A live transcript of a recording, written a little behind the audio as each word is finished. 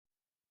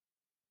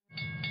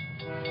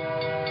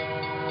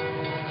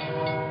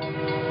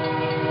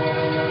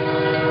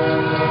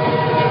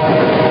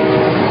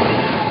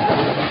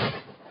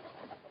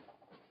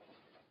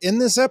In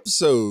this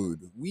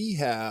episode, we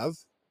have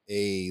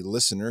a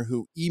listener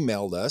who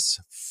emailed us,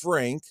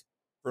 Frank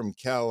from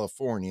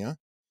California.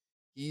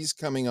 He's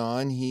coming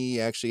on.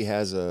 He actually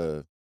has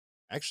I've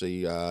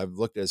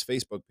looked at his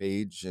Facebook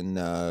page and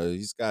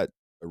he's got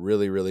a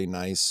really, really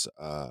nice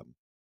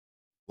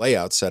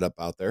layout set up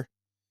out there.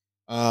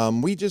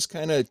 We just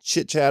kind of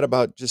chit chat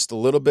about just a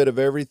little bit of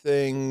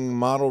everything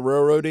model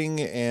railroading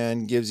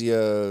and gives you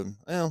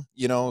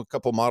a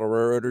couple model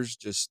railroaders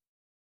just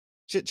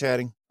chit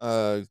chatting.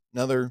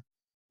 Another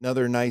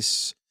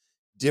nice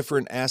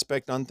different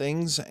aspect on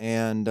things.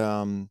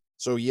 And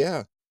so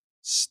yeah,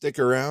 stick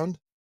around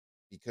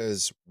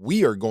because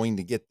we are going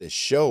to get this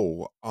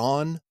show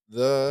on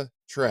the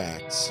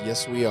tracks.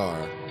 Yes, we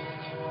are.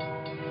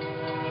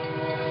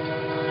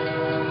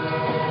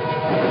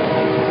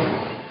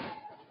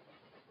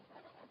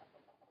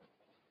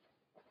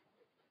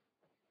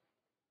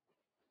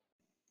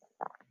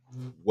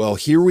 Well,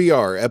 here we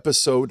are,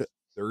 episode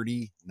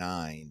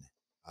 39.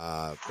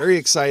 Very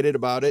excited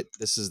about it.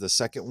 This is the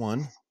second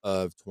one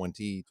of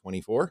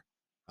 2024.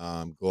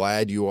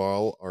 Glad you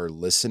all are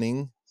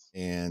listening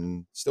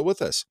and still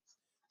with us.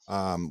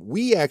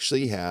 We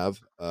actually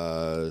have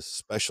a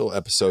special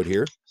episode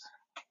here.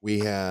 We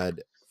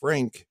had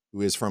Frank,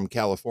 who is from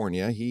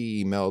California.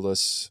 He emailed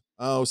us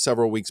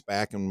several weeks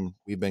back, and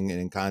we've been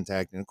in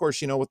contact. And of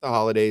course, with the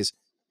holidays,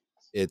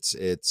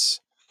 it's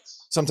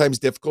sometimes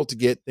difficult to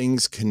get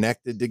things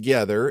connected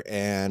together.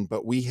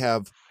 But we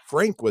have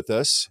Frank with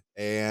us,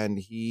 and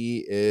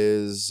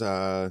he's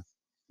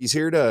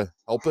here to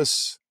help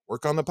us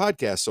work on the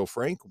podcast. So,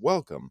 Frank,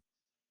 welcome.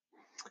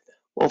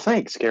 Well,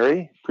 thanks,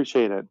 Gary.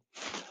 Appreciate it.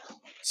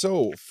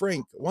 So,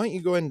 Frank, why don't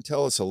you go ahead and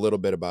tell us a little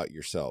bit about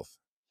yourself?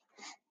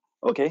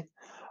 Okay.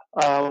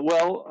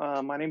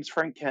 My name's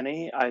Frank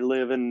Kenny. I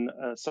live in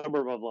a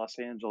suburb of Los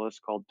Angeles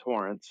called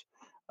Torrance.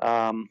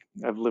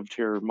 I've lived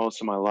here most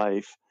of my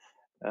life.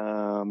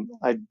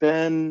 I've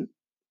been,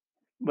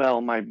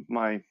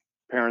 my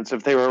parents,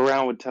 if they were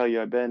around, would tell you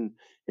I've been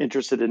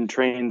interested in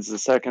trains the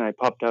second I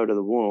popped out of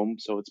the womb.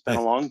 So it's been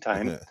a long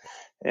time.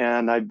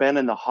 And I've been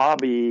in the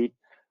hobby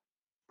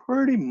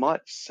pretty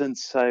much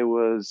since I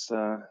was,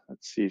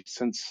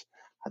 since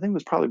I think it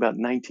was probably about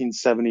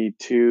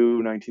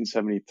 1972,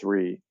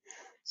 1973,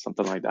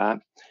 something like that.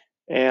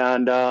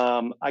 And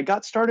I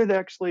got started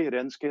actually at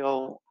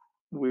N-Scale.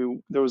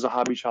 There was a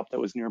hobby shop that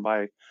was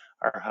nearby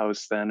our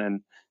house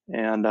then,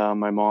 and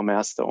my mom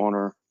asked the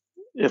owner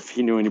if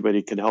he knew anybody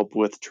who could help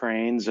with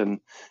trains, and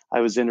I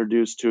was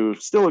introduced to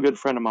still a good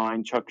friend of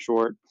mine, Chuck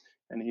Short,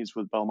 and he's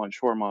with Belmont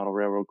Shore Model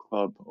Railroad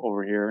Club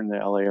over here in the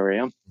LA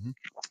area.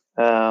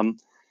 Mm-hmm.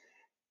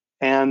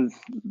 And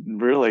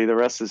really, the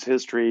rest is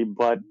history.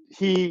 But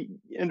he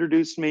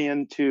introduced me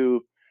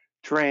into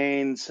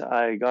trains.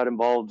 I got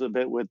involved a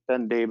bit with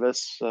Ben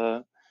Davis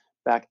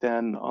back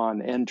then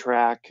on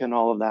N-Track and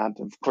all of that.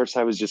 Of course,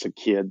 I was just a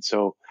kid,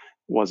 so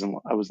I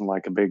wasn't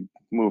like a big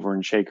mover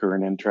and shaker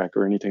in N-Track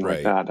or anything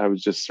like that. I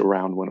was just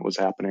around when it was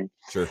happening.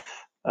 Sure.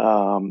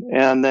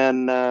 And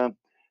then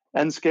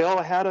N-Scale,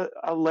 I had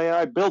a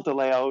layout. I built a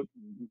layout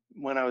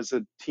when I was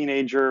a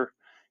teenager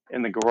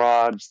in the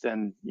garage,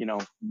 then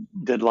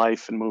did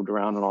life and moved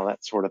around and all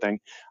that sort of thing.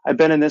 I've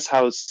been in this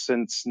house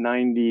since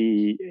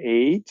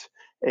 98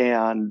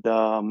 and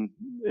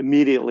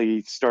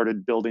immediately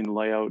started building the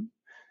layout.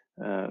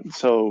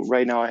 So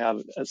right now I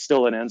have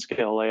still an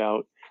N-Scale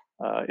layout.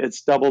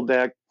 It's double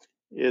deck.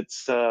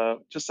 It's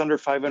just under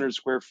 500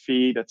 square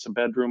feet. It's a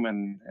bedroom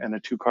and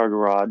a 2-car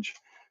garage.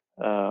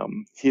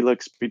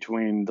 Helix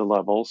between the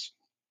levels.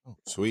 Oh,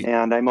 sweet.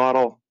 And I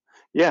model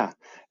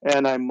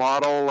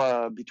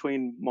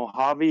between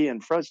Mojave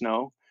and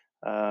Fresno.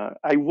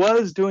 I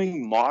was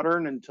doing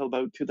modern until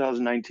about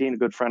 2019. A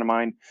good friend of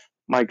mine,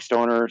 Mike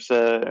Stoner,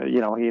 said,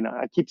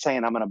 I keep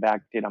saying I'm going to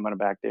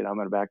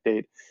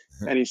backdate.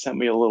 And he sent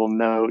me a little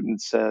note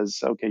and says,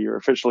 okay, you're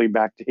officially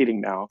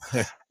backdating now.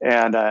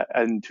 And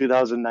in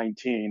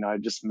 2019, I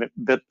just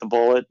bit the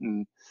bullet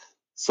and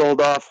sold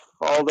off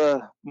all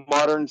the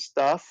modern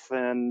stuff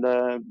and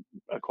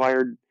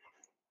acquired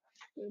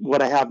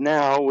what I have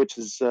now, which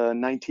is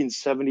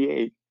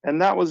 1978.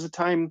 And that was the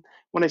time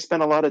when I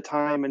spent a lot of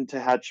time in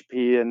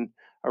Tehachapi and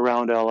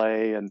around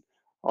LA and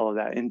all of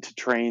that, into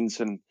trains.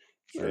 And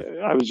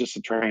sure. I was just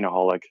a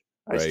trainaholic.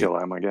 Right. I still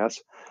am, I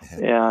guess.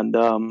 And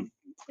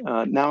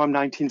now I'm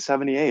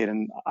 1978,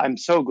 and I'm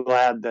so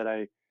glad that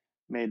I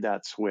made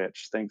that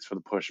switch. Thanks for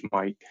the push,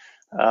 Mike.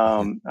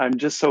 I'm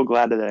just so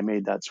glad that I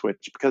made that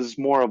switch because it's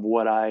more of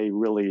what I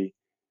really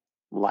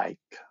like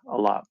a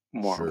lot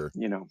more, sure.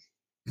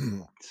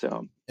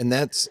 So, and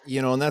that's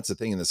the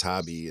thing in this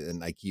hobby,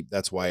 and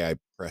that's why I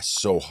press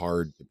so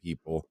hard to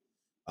people,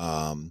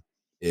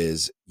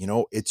 is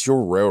it's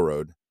your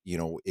railroad.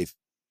 If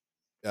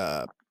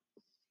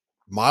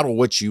model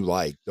what you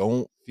like,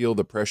 don't feel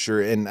the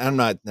pressure. And I'm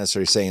not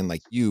necessarily saying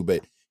like you,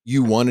 but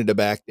you wanted to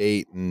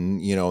backdate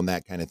and and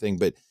that kind of thing,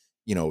 but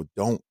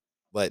don't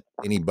let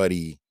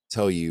anybody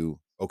tell you,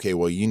 okay,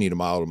 well, you need a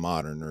model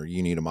modern, or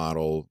you need a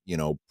model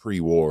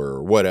pre-war,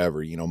 or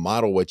whatever.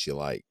 Model what you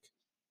like.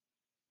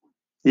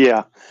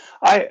 Yeah.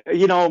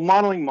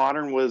 Modeling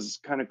modern was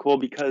kind of cool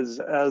because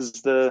as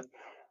the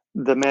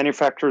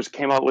manufacturers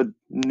came out with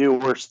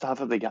newer stuff,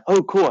 and they got,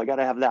 oh, cool, I got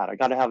to have that. I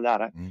got to have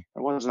that. Mhm.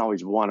 It wasn't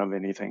always one of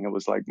anything. It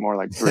was like more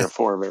like three or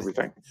four of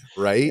everything.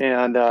 Right?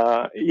 And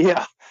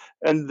yeah,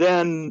 and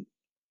then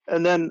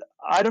and then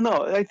I don't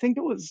know. I think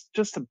it was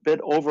just a bit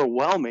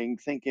overwhelming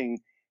thinking,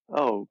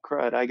 oh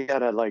crud, I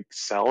gotta like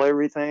sell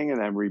everything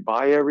and then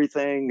rebuy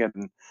everything,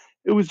 and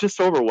it was just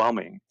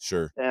overwhelming.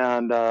 Sure.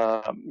 And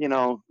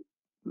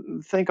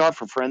thank God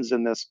for friends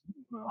in this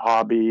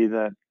hobby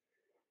that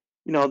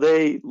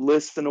they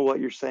listen to what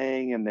you're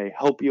saying and they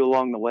help you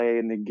along the way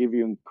and they give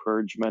you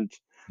encouragement.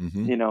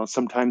 Mhm.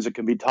 Sometimes it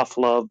can be tough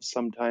love,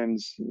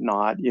 sometimes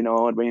not. You know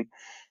what I mean?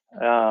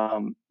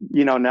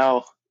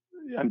 Now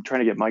I'm trying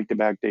to get Mike to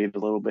backdate a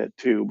little bit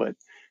too, but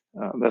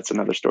that's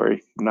another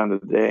story, another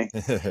day.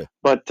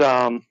 But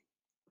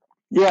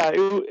yeah,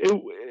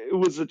 it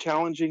was a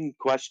challenging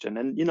question,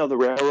 and the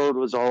railroad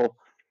was all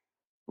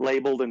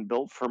labeled and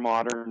built for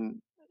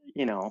modern,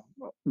 you know,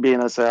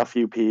 BNSF,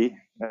 UP,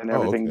 and Oh,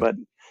 everything. okay. But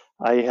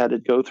I had to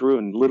go through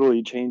and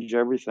literally change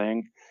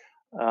everything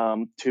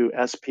to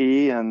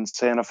SP and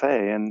Santa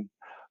Fe. And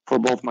for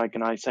both Mike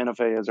and I, Santa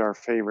Fe is our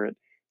favorite.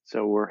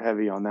 So we're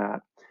heavy on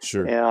that.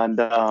 Sure. And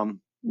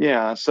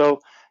yeah, so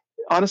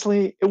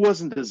honestly, it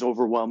wasn't as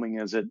overwhelming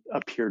as it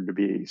appeared to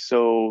be.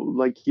 So,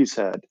 like you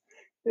said,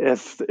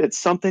 if it's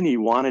something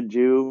you want to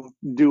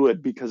do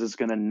it because it's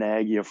going to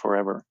nag you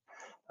forever.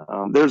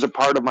 There's a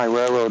part of my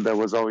railroad that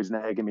was always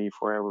nagging me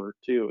forever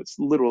too. It's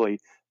literally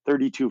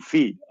 32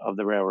 feet of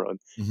the railroad,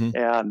 Mhm.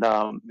 and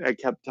I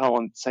kept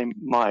telling same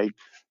Mike,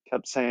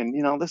 kept saying,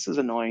 this is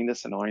annoying,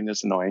 this annoying,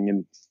 this annoying,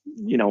 and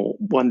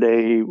one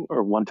day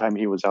or one time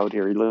he was out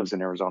here. He lives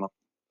in Arizona.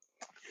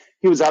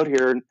 He was out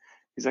here and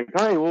he's like,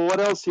 all right, well,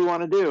 what else do you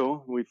want to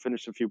do? We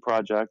finished a few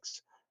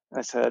projects.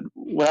 I said,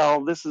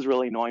 well, this is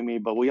really annoying me,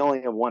 but we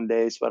only have one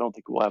day, so I don't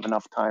think we'll have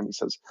enough time. He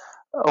says,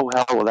 oh,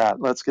 hell with that.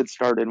 Let's get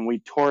started. And we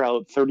tore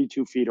out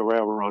 32 feet of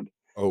railroad,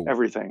 Oh,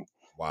 everything,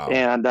 wow.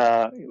 and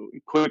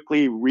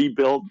quickly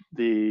rebuilt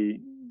the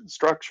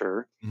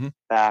structure Mhm.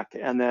 back.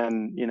 And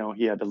then,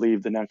 he had to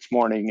leave the next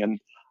morning. And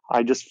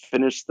I just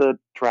finished the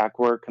track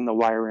work and the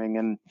wiring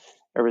and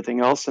everything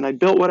else. And I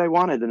built what I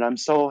wanted. And I'm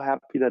so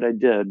happy that I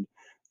did.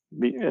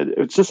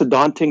 It's just a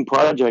daunting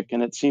project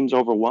and it seems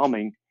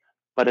overwhelming.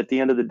 But at the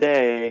end of the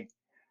day,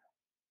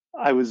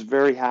 I was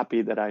very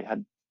happy that I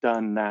had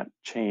done that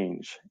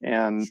change.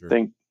 And Sure.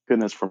 thank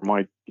goodness for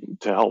Mike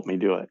to help me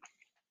do it.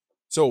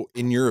 So,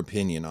 in your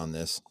opinion on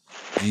this,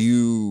 do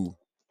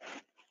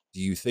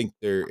you think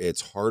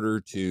it's harder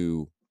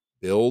to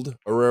build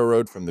a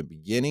railroad from the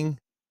beginning?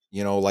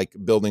 Like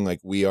building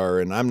like we are,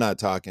 and I'm not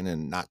talking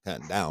and not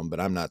cutting down,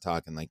 but I'm not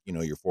talking like,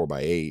 your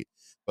 4x8,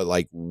 but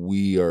like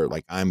we are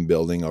like I'm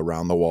building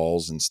around the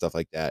walls and stuff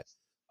like that.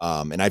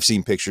 And I've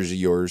seen pictures of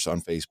yours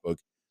on Facebook.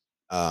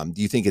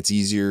 Do you think it's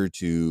easier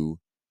to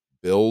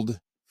build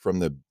from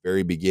the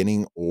very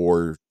beginning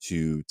or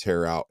to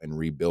tear out and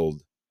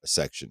rebuild a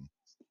section?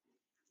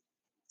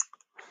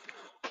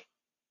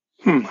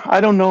 I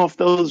don't know if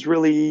those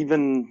really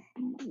even,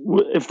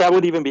 if that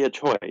would even be a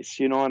choice.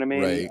 You know what I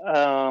mean?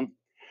 Right.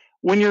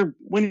 When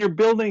you're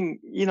building,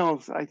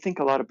 I think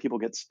a lot of people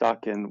get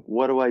stuck in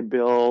what do I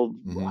build,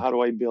 Hmm. how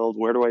do I build,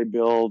 where do I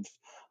build,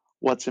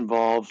 what's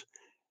involved.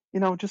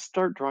 Just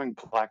start drawing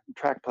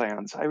track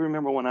plans. I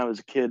remember when I was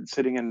a kid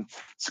sitting in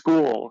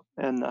school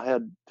and I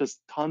had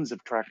just tons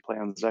of track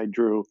plans I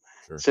drew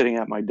Sure. sitting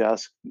at my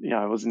desk.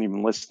 I wasn't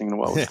even listening to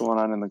what was going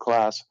on in the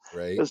class. It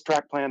Right. was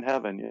track plan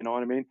heaven. You know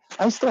what I mean?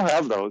 I still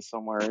have those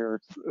somewhere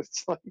here.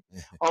 It's like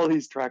all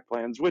these track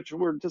plans, which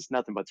were just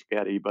nothing but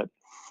spaghetti. But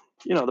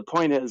the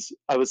point is,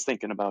 I was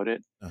thinking about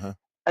it, Uh-huh.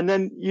 and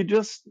then you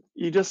just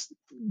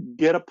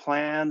get a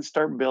plan,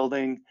 start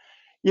building.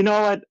 You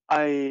know what?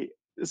 I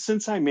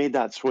Since I made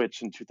that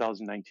switch in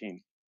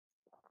 2019,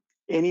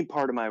 any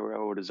part of my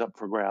railroad is up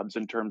for grabs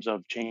in terms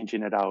of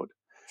changing it out.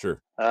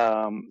 Sure.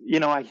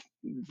 I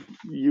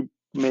you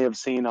may have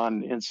seen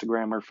on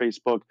Instagram or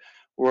Facebook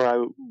where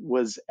I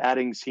was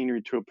adding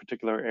scenery to a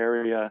particular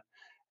area,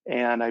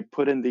 and I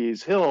put in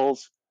these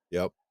hills,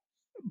 Yep.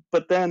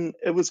 but then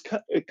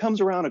it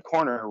comes around a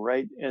corner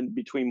right in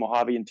between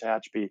Mojave and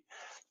Tehachapi,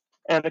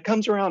 and it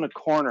comes around a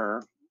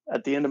corner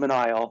at the end of an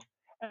aisle.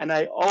 And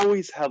I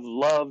always have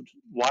loved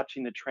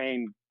watching the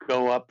train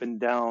go up and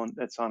down.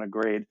 That's on a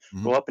grade,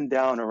 Mhm. go up and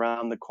down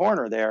around the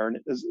corner there, and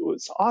it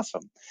was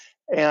awesome.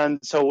 And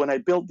so when I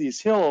built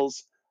these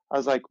hills, I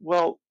was like,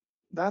 well,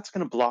 that's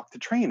going to block the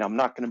train. I'm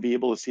not going to be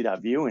able to see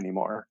that view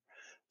anymore.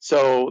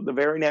 So the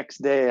very next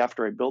day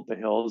after I built the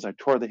hills, I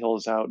tore the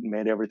hills out and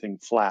made everything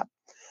flat,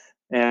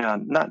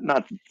 and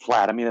not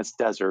flat. I mean, it's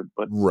desert,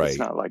 but it's Right.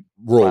 not like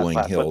flat, Rolling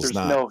flat. But hills, there's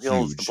not no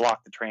hills to huge.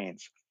 block the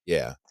trains.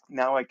 Yeah.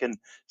 Now I can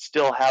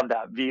still have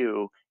that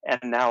view, and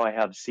now I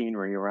have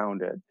scenery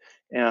around it.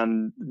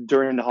 And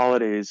during the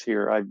holidays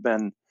here, I've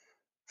been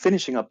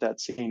finishing up that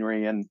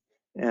scenery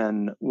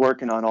and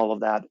working on all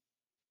of that.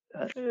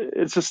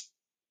 It's just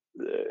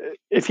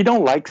if you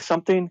don't like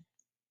something,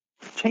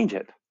 change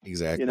it.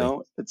 exactly.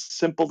 It's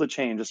simple to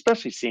change,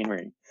 especially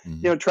scenery.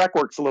 Hmm. Track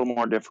work's a little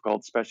more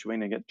difficult, especially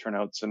when you get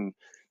turnouts and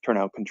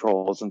turnout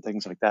controls and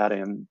things like that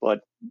in.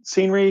 But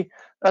scenery,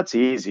 that's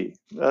easy.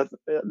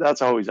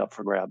 That's always up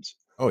for grabs.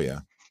 Oh yeah.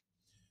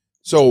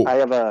 So, I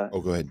have a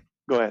oh, go ahead.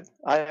 Go ahead.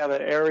 I have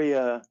an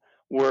area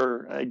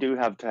where I do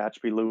have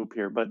Tehachapi Loop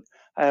here, but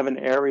I have an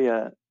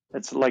area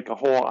that's like a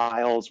whole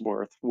aisle's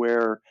worth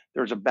where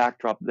there's a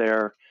backdrop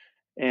there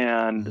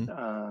and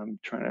Hmm.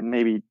 trying to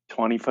maybe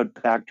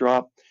 20-foot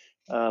backdrop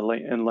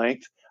in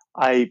length.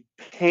 I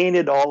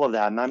painted all of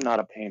that, and I'm not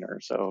a painter,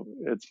 so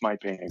it's my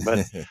painting,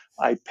 but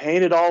I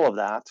painted all of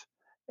that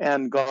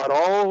and got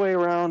all the way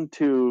around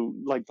to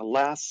like the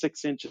last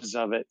 6 inches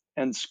of it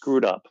and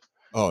screwed up.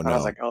 Oh And I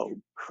was no. like, oh,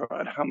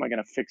 crud, how am I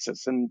going to fix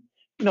this? And,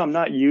 I'm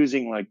not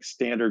using like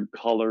standard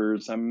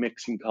colors. I'm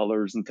mixing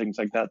colors and things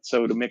like that.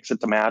 So to mix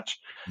it to match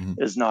Hmm.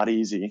 is not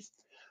easy.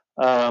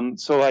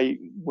 So I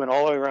went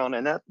all the way around.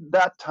 And at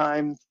that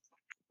time,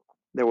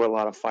 there were a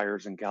lot of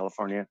fires in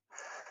California.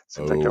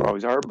 Seems like there Oh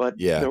always are, but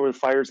yeah. there were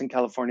fires in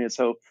California.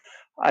 So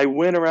I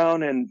went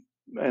around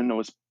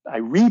I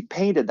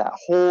repainted that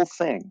whole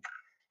thing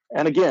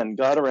and again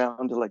got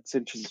around to like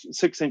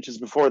 6 inches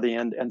before the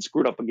end and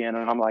screwed up again,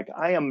 and I'm like,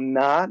 I am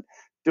not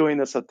doing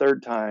this a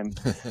third time.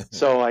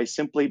 So I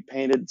simply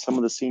painted some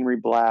of the scenery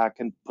black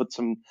and put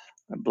some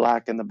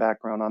black in the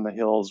background on the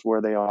hills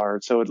where they are,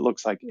 so it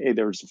looks like, hey,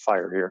 there's a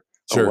fire here,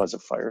 or Sure. was a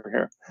fire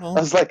here. I Well,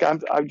 was like,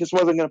 I just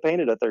wasn't going to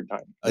paint it a third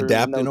time. There's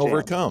adapt no and chance.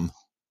 overcome.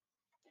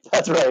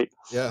 That's right.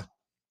 Yeah.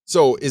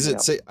 So is it Yeah.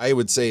 say I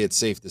would say it's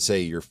safe to say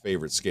your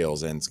favorite scale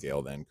is N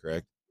scale then,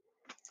 correct?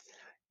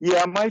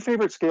 Yeah, my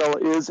favorite scale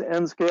is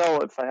N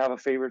scale. If I have a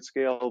favorite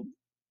scale,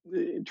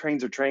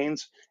 trains are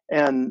trains.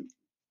 And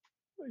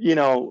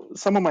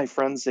some of my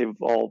friends,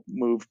 they've all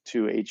moved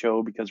to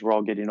HO because we're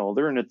all getting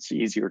older and it's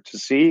easier to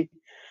see.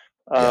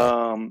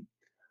 Yeah. Um,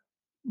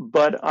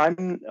 but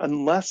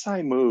unless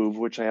I move,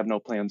 which I have no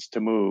plans to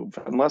move,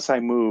 unless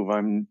I move,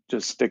 I'm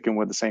just sticking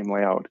with the same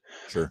layout.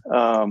 Sure.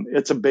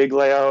 It's a big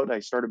layout. I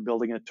started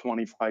building it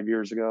 25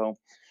 years ago.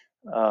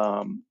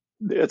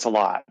 It's a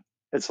lot.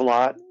 It's a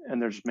lot,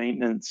 and there's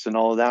maintenance and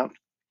all of that.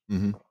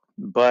 Hmm.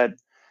 But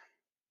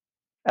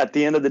at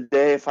the end of the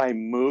day, if I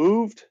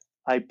moved,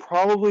 I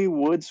probably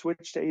would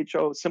switch to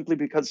HO simply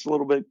because it's a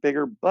little bit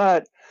bigger,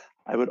 but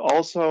I would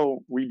also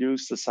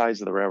reduce the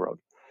size of the railroad.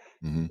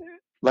 Hmm.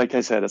 Like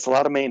I said, it's a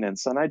lot of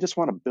maintenance, and I just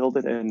want to build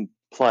it and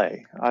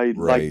play. I like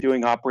Right.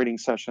 doing operating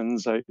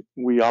sessions.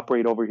 We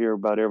operate over here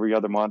about every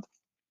other month,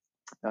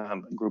 a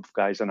group of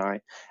guys and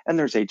I, and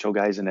there's HO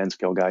guys and N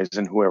scale guys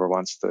and whoever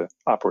wants to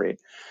operate.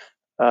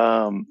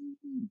 Um,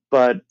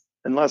 but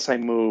unless I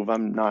move,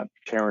 I'm not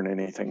tearing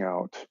anything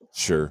out.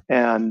 Sure.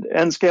 And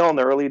N scale in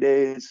the early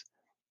days,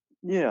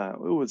 yeah,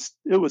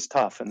 it was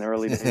tough in the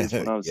early days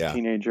when I was a Yeah.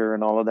 teenager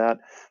and all of that,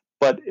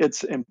 but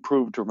it's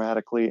improved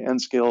dramatically. N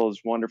scale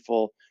is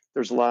wonderful.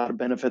 There's a lot of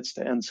benefits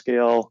to N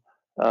scale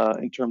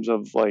in terms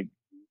of like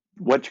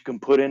what you can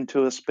put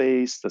into a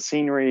space, the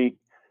scenery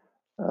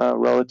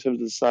relative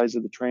to the size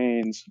of the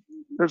trains.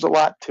 There's a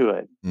lot to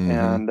it, Hmm.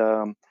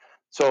 and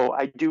so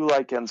I do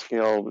like N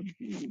scale.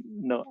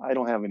 No, I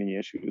don't have any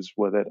issues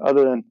with it,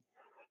 other than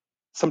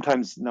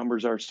sometimes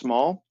numbers are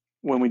small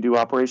when we do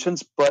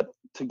operations, but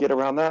to get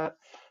around that,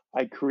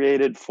 I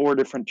created 4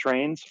 different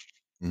trains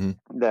Hmm.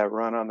 that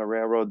run on the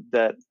railroad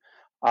that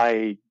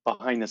I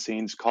behind the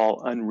scenes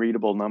call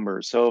unreadable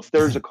numbers. So if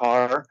there's a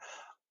car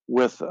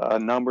with a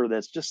number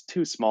that's just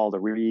too small to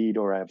read,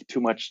 or I have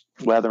too much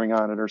weathering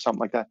on it or something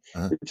like that,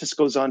 Uh-huh. it just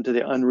goes on to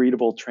the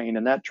unreadable train,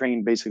 and that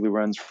train basically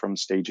runs from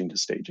staging to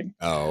staging.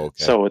 Oh,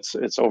 okay. So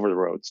it's over the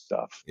road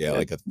stuff. Yeah,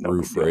 like a No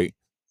through big deal. freight.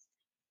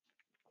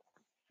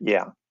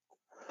 Yeah.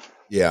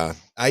 Yeah,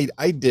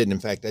 I did. In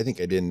fact, I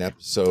think I did an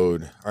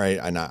episode. All right,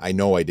 I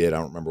know I did. I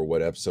don't remember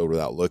what episode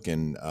without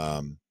looking.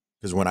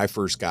 Because when I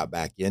first got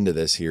back into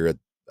this here at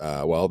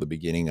the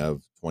beginning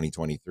of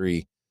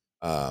 2023,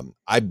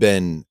 I've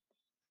been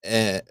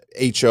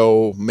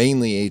HO,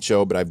 mainly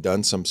HO, but I've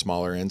done some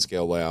smaller N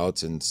scale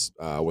layouts. And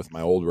with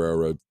my old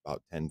railroad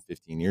about 10,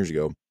 15 years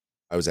ago,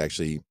 I was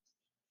actually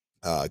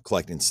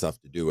collecting stuff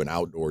to do an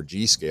outdoor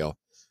G scale.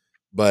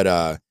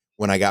 But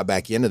when I got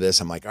back into this,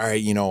 I'm like, all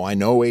right, I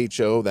know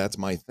HO, that's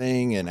my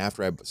thing. And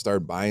after I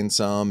started buying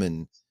some,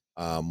 and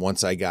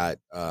once I got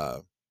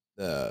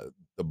the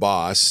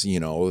boss,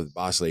 the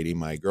boss lady,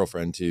 my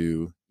girlfriend,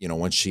 to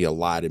once she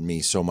allotted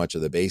me so much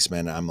of the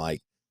basement, I'm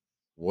like,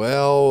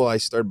 well, I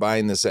started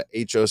buying this at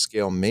HO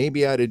scale.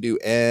 Maybe I ought to do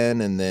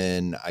N, and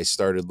then I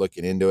started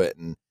looking into it,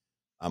 and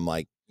I'm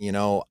like,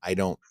 I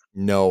don't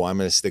know. I'm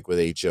going to stick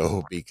with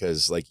HO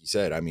because, like you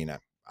said, I mean,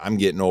 I'm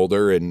getting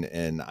older,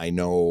 and I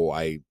know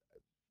I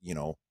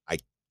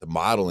the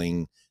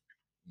modeling,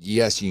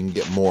 yes, you can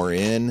get more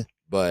in,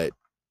 but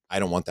I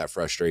don't want that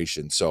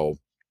frustration. So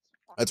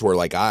that's where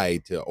like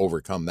to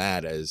overcome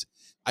that as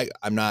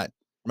I'm not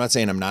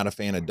saying I'm not a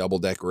fan of double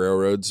deck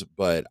railroads,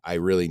 but I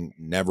really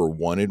never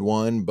wanted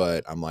one.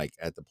 But I'm like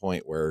at the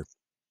point where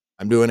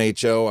I'm doing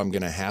HO, I'm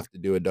gonna have to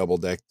do a double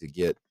deck to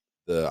get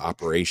the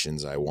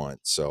operations I want.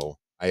 So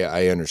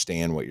I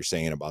understand what you're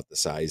saying about the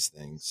size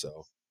thing.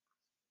 So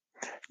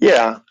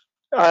Yeah.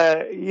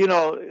 You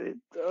know,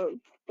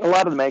 a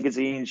lot of the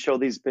magazines show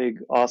these big,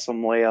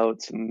 awesome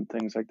layouts and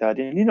things like that.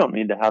 And you don't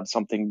need to have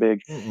something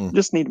big. mm-mm. You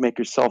just need to make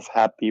yourself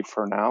happy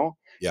for now.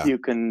 Yeah, You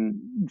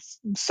can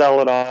sell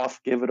it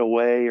off, give it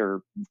away,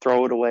 or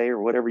throw it away,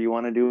 or whatever you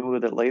want to do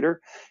with it later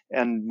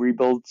and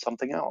rebuild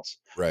something else.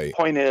 right,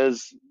 Point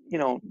is, you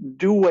know,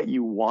 do what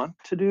you want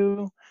to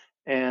do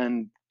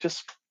and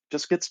just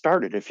get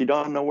started. If you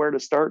don't know where to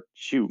start,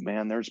 shoot,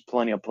 man, there's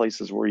plenty of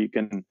places where you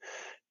can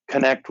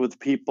connect with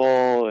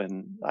people.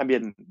 And I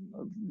mean,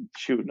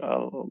 shoot,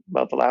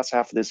 about the last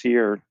half of this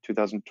year,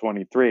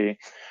 2023,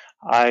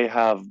 I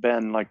have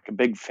been like a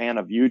big fan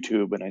of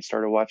YouTube, and I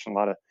started watching a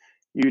lot of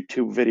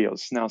YouTube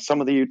videos. Now,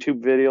 some of the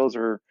YouTube videos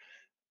are,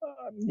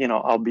 you know,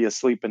 I'll be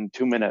asleep in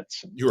 2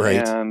 minutes. you're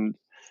right, And,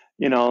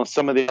 you know,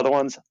 some of the other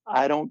ones,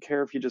 I don't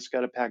care if you just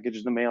got a package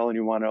in the mail and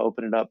you want to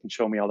open it up and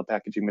show me all the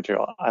packaging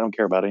material. I don't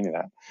care about any of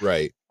that.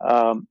 right,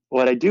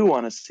 What I do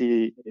want to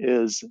see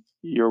is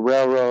your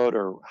railroad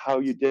or how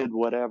you did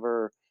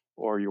whatever,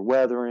 or your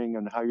weathering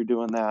and how you're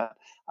doing that.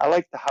 I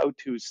like the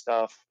how-to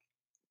stuff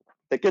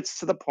that gets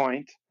to the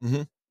point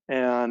hmm,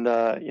 and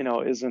you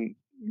know, isn't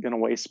going to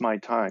waste my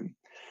time.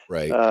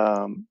 right,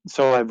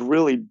 So I've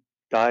really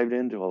dived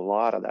into a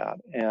lot of that,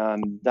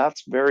 and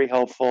that's very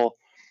helpful.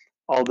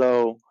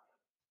 Although,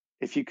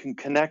 if you can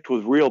connect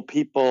with real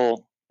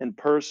people in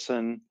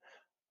person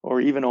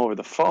or even over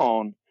the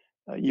phone,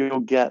 you'll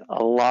get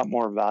a lot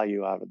more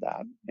value out of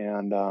that.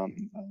 And,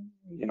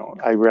 you know,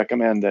 I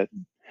recommend that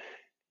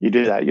you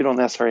do that. You don't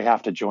necessarily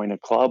have to join a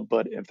club,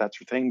 but if that's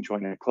your thing,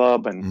 join a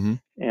club hmm.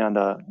 and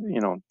you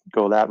know,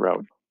 go that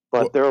route.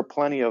 But Well, there are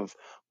plenty of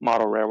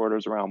model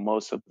railroaders around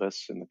most of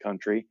us in the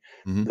country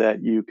hmm,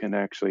 that you can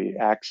actually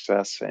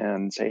access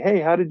and say,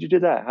 hey, how did you do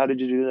that? How did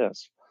you do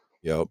this?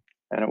 yep.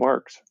 And it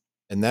works.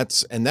 And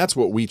that's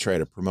what we try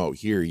to promote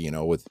here, you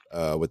know, with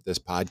this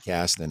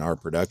podcast and our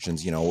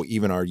productions, you know,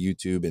 even our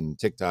YouTube and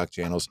TikTok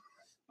channels,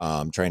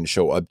 trying to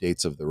show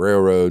updates of the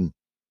railroad.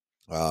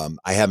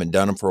 I haven't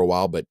done them for a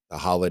while, but the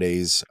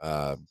holidays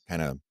kind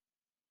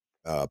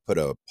of put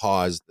a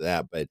pause to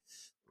that. But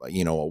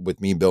you know,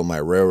 with me building my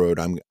railroad,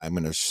 I'm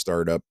going to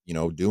start up, you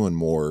know, doing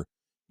more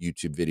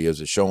YouTube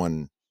videos of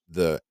showing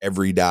the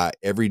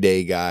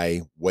everyday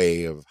guy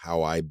way of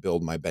how I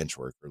build my bench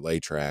work or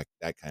lay track,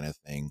 that kind of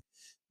thing.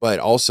 But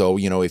also,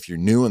 you know, if you're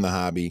new in the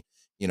hobby,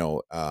 you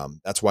know,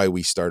 that's why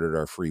we started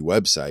our free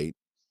website.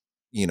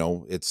 You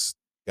know, it's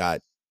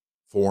got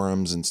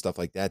forums and stuff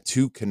like that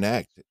to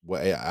connect.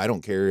 I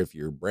don't care if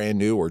you're brand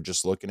new or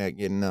just looking at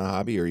getting a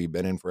hobby or you've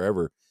been in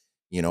forever.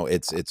 You know,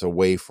 it's a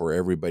way for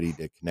everybody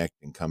to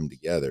connect and come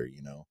together,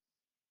 you know.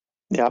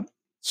 Yeah.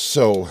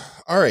 So,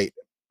 all right.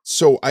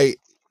 So I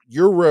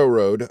your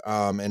railroad,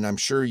 and I'm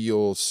sure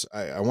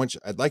I want you,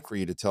 I'd like for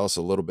you to tell us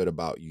a little bit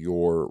about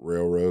your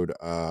railroad.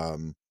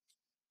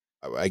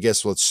 I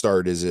guess let's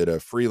start. Is it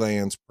a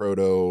freelance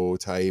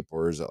prototype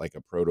or is it like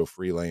a proto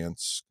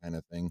freelance kind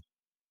of thing?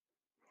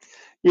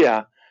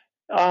 Yeah.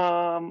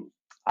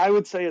 I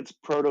would say it's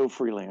proto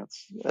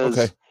freelance,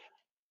 Okay. as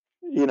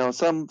you know,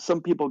 some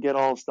people get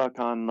all stuck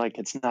on like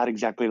it's not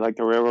exactly like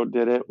the railroad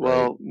did it. Right.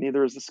 Well,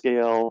 neither is the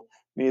scale,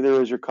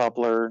 neither is your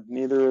coupler,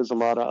 neither is a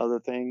lot of other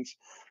things.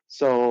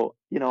 So,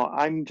 you know,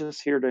 I'm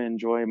just here to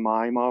enjoy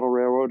my model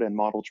railroad and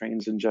model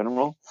trains in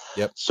general.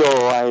 Yep. So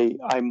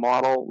I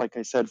model, like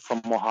I said,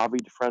 from Mojave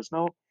to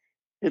Fresno.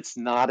 It's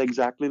not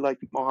exactly like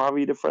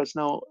Mojave to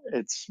Fresno.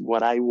 It's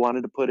what I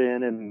wanted to put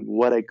in and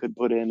what I could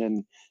put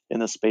in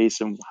the space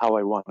and how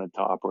I wanted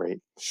to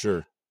operate.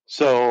 Sure.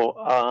 So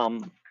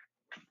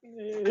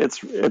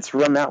it's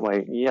run that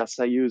way. Yes,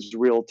 I use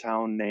real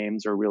town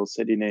names or real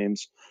city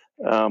names,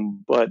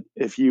 but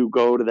if you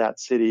go to that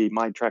city,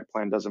 my track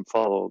plan doesn't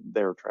follow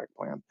their track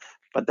plan.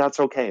 But that's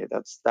okay.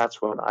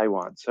 That's what I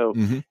want. So,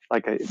 Mhm.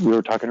 like we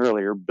were talking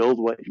earlier, build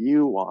what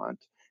you want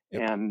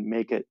Yep. and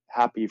make it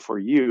happy for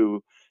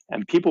you,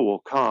 and people will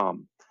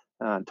come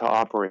to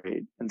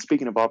operate. And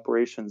speaking of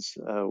operations,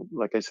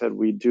 like I said,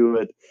 we do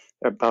it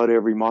about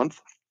every month,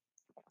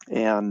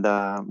 and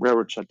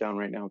railroad shut down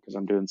right now because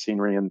I'm doing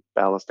scenery and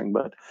ballasting.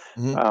 But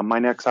Mhm. my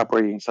next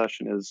operating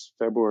session is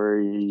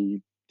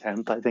February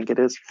 10th, I think it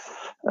is.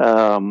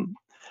 Um,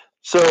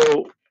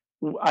 so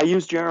I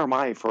use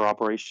Jeremiah for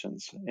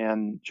operations,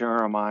 and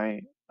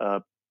Jeremiah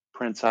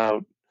prints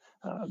out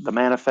the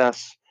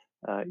manifests.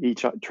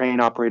 Each train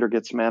operator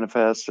gets a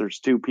manifest. There's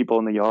two people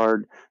in the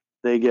yard.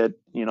 They get,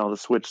 you know, the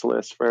switch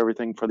list for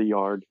everything for the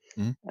yard.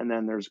 Mhm. And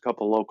then there's a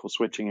couple local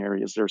switching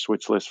areas. There's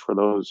switch lists for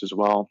those as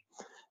well.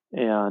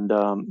 And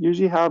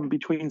usually have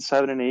between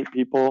 7 and 8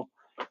 people,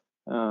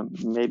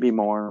 maybe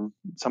more,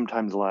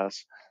 sometimes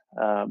less,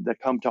 that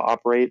come to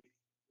operate.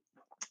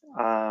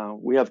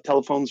 We have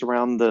telephones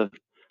around the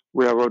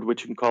railroad,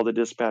 which you can call the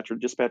dispatcher.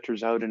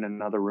 Dispatcher's out in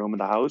another room of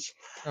the house,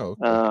 Oh,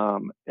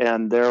 okay.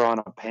 and they're on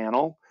a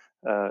panel,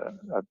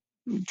 a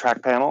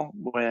track panel,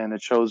 when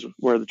it shows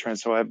where the train.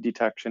 So I have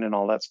detection and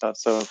all that stuff.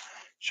 So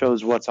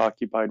shows what's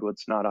occupied,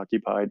 what's not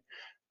occupied.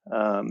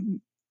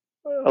 Um,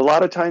 a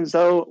lot of times,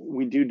 though,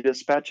 we do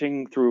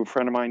dispatching through a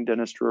friend of mine,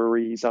 Dennis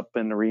Drury. He's up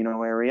in the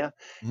Reno area,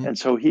 Mhm. and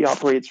so he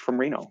operates from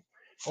Reno.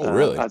 Oh,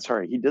 really?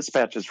 Sorry, he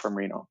dispatches from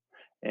Reno,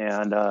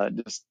 and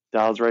just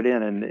dials right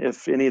in. And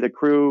if any of the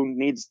crew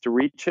needs to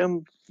reach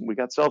him, we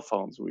got cell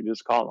phones. We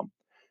just call them,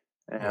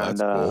 Oh, and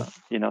that's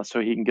cool. so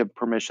he can give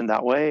permission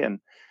that way, and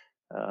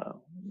uh,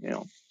 you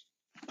know,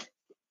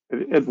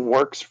 it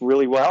works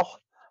really well,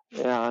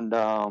 and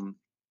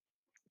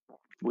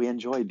we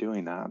enjoy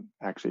doing that.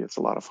 Actually, it's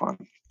a lot of fun.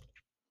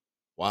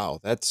 Wow,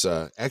 that's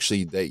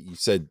actually that you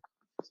said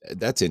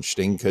that's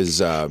interesting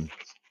because I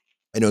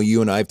know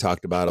you and I've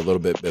talked about a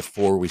little bit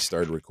before we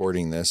started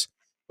recording this,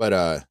 but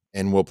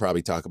and we'll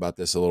probably talk about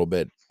this a little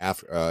bit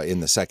after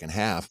in the second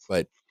half.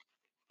 But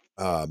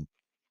um,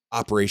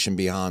 Operation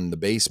Beyond the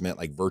Basement,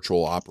 like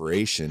virtual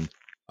operation,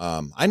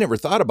 I never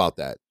thought about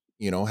that.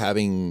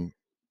 Having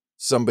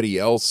somebody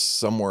else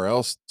somewhere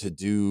else to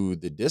do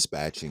the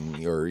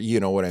dispatching, or you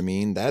know what I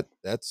mean.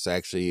 That's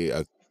actually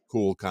a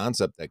cool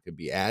concept that could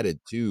be added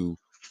to,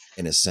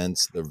 in a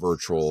sense, the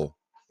virtual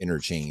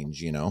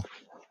interchange.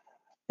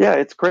 Yeah,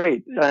 it's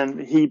great.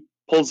 And he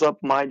pulls up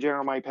my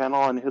Jeremiah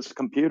panel on his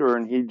computer,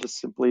 and he just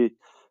simply,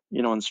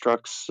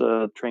 instructs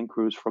train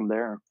crews from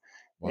there.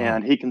 Wow.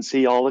 And he can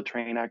see all the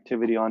train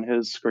activity on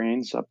his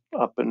screens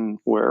up and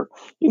where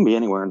you can be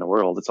anywhere in the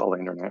world. It's all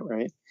internet,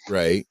 right?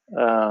 Right.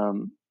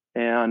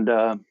 And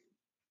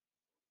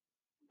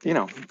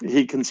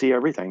he can see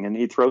everything, and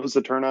he throws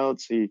the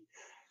turnouts. He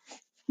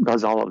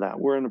does all of that.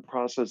 We're in the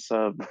process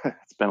of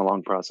it's been a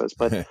long process,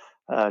 but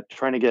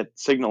trying to get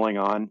signaling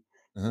on,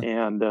 Uh-huh.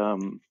 and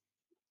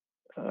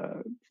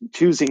uh,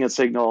 choosing a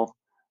signal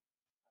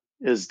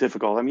is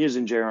difficult. I'm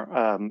using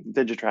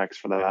Digitrax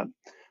for that,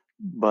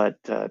 but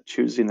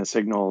choosing the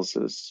signals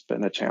has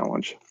been a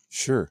challenge.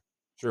 Sure.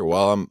 Sure.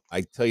 Well,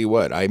 I tell you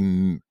what,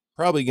 I'm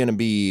probably going to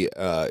be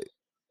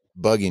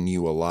bugging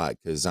you a lot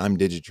because I'm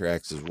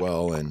Digitrax as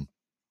well, and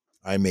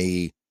I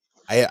may,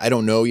 I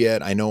don't know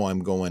yet. I know I'm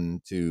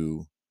going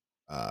to.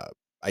 Uh,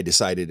 I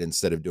decided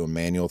instead of doing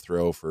manual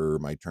throw for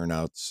my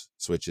turnouts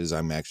switches,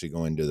 I'm actually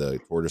going to the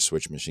tortoise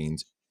switch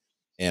machines,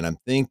 and I'm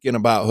thinking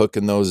about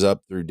hooking those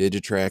up through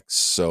Digitrax.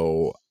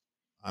 So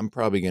I'm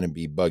probably going to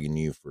be bugging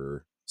you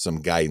for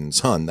some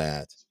guidance on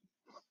that.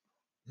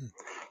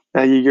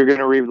 You're going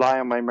to rely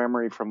on my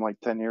memory from like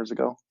 10 years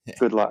ago.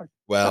 Good luck.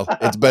 Well,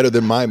 it's better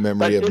than my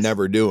memory But of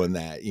never doing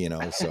that,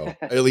 so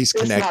at least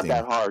it's not connecting.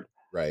 that hard.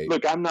 Right.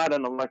 Look, I'm not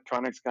an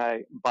electronics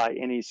guy by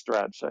any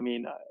stretch. I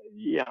mean,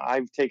 yeah,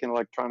 I've taken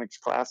electronics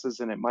classes,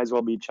 and it might as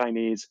well be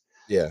Chinese.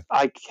 Yeah.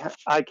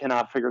 I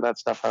cannot figure that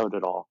stuff out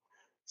at all.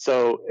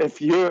 So if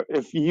you're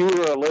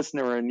a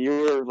listener and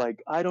you're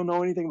like, I don't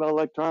know anything about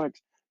electronics,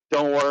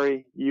 don't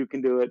worry, you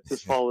can do it.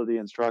 Just follow the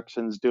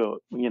instructions, do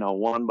it,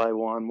 one by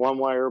one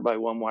wire by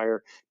one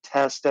wire.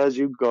 Test as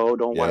you go.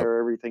 Don't Yep. wire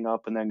everything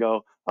up and then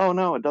go, oh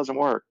no, it doesn't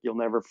work. You'll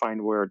never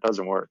find where it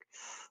doesn't work.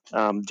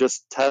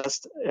 Just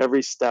test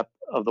every step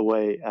of the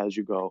way as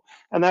you go.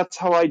 And that's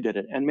how I did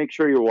it. And make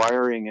sure your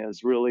wiring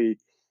is really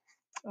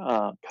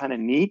kind of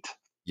neat.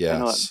 I know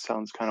that Yes.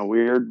 sounds kind of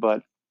weird,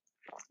 but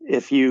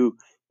if you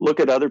look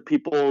at other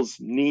people's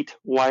neat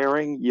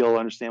wiring, you'll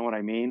understand what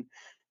I mean.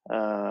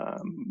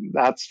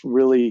 That's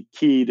really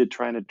key to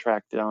trying to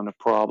track down a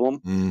problem.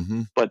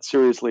 Mm-hmm. But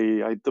seriously,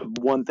 the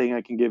one thing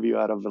I can give you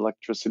out of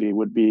electricity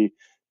would be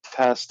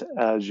test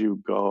as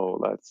you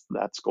go.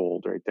 That's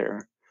gold right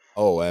there.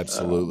 Oh, Um,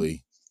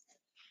 absolutely.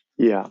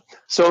 yeah.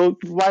 So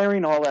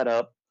wiring all that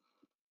up,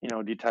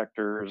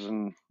 detectors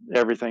and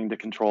everything to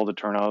control the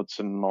turnouts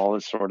and all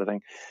this sort of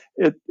thing.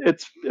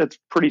 It's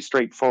pretty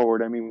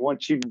straightforward. I mean,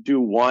 once you do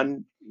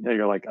one,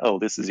 you're like, oh,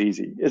 this is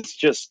easy. It's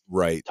just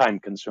Right. time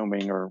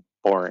consuming or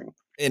boring.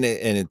 And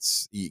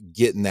it's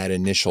getting that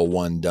initial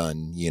one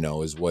done,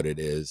 is what it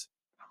is.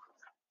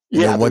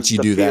 And Yeah, then once there's you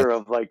the do that, fear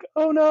of like,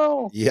 oh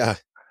no. yeah.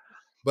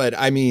 But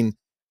I mean,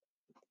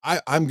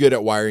 I'm good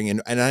at wiring,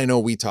 and I know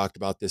we talked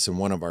about this in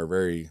one of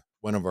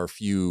our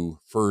few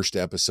first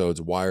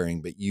episodes,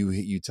 wiring, but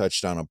you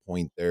touched on a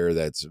point there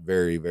that's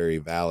very, very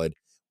valid.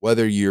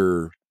 Whether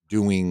you're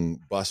doing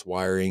bus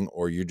wiring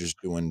or you're just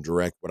doing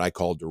direct, what I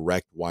call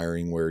direct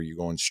wiring, where you're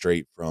going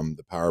straight from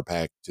the power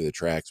pack to the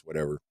tracks,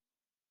 whatever,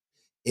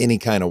 any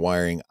kind of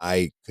wiring,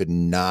 I could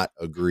not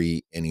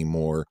agree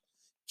anymore.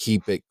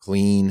 Keep it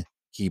clean,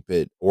 keep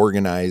it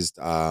organized,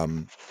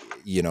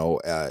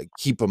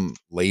 keep them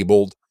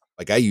labeled.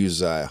 Like I use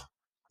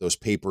those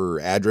paper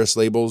address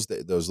labels,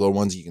 those little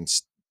ones you can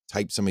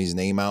type somebody's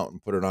name out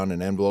and put it on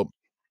an envelope.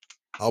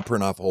 I'll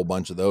print off a whole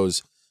bunch of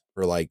those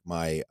for like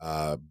my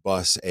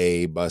bus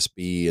A, bus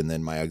B, and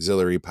then my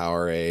auxiliary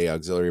power A,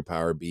 auxiliary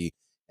power B.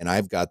 And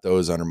I've got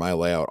those under my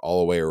layout all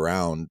the way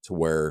around to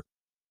where,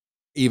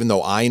 even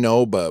though I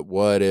know, but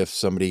what if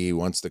somebody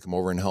wants to come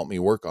over and help me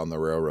work on the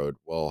railroad?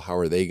 Well, how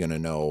are they going to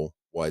know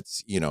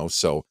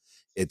so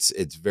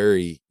it's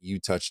very, you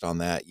touched on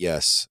that.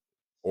 Yes.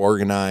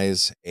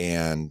 Organize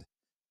and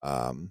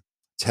um,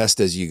 test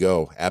as you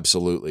go.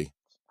 Absolutely.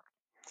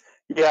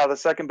 Yeah, the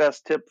second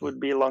best tip would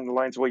be along the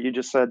lines of what you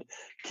just said.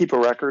 Keep a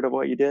record of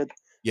what you did.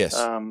 Yes.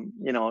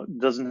 It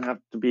doesn't have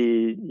to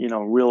be,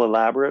 real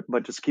elaborate,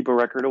 but just keep a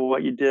record of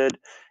what you did.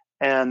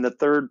 And the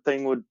third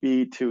thing would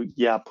be to,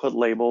 yeah, put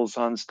labels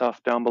on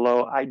stuff down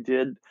below. I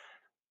did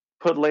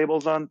put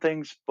labels on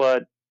things,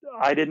 but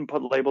I didn't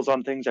put labels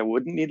on things I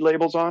wouldn't need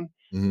labels on.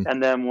 Hmm.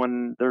 And then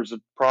when there's a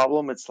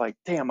problem, it's like,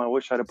 damn, I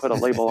wish I'd have put a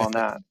label on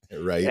that.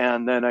 Right.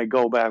 And then I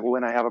go back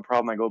when I have a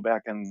problem, I go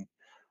back and,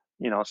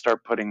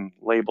 start putting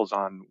labels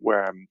on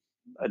where I'm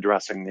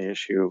addressing the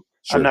issue.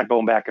 I'm Sure. not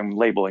going back and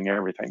labeling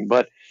everything,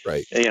 but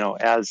Right.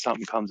 as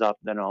something comes up,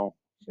 then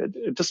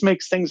it just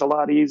makes things a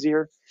lot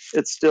easier.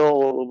 It's still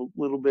a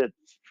little bit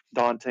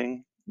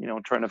daunting,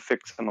 trying to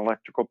fix an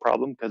electrical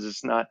problem because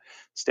it's not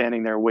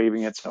standing there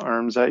waving its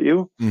arms at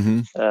you.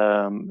 Hmm.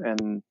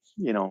 And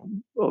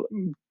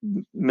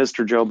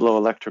Mr. Joe Blow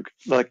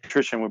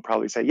electrician would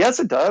probably say, yes,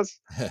 it does,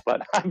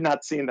 but I've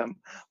not seen them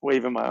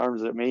waving my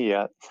arms at me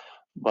yet.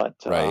 But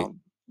Right.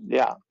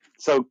 yeah,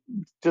 so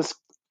just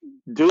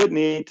do it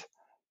neat.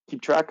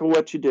 Keep track of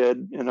what you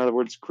did. In other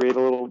words, create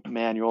a little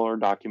manual or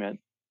document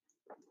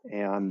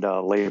and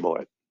label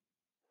it.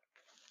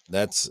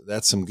 That's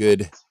some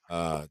good,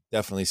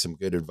 definitely some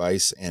good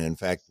advice. And in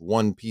fact,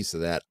 one piece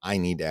of that I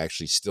need to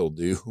actually still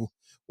do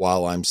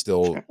while I'm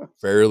still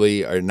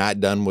fairly or not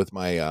done with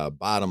my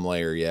bottom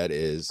layer yet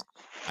is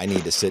I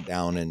need to sit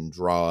down and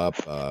draw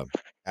up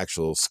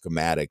actual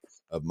schematic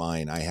of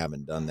mine. I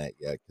haven't done that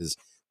yet because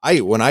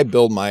when I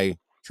build my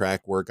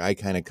track work, I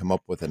kind of come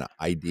up with an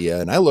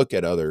idea and I look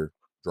at other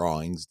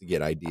drawings to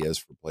get ideas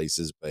for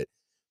places, but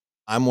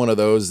I'm one of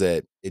those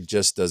that it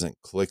just doesn't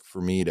click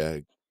for me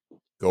to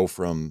go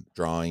from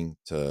drawing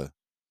to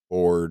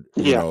board,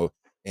 Yeah,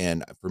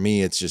 and for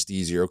me, it's just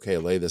easier. Okay,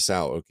 lay this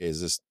out. Okay,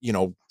 is this,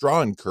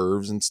 drawing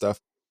curves and stuff?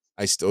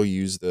 I still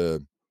use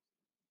the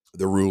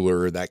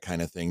ruler, that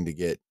kind of thing to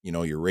get,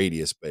 your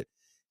radius, but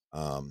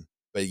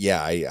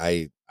yeah,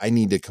 I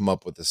need to come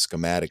up with a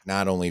schematic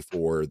not only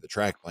for the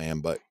track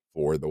plan but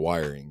for the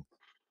wiring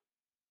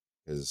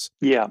because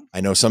yeah,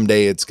 I know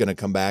someday it's going to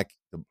come back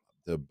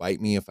to bite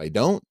me if I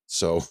don't.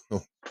 So,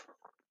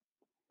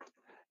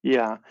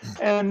 yeah.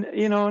 And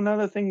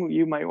another thing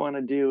you might want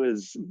to do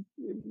is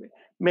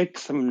make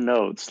some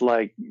notes.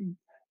 Like,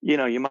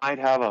 you might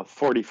have a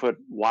 40-foot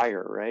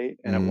wire, right?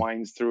 And it mhm,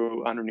 winds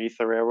through underneath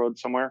the railroad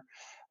somewhere.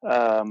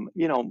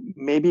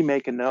 Maybe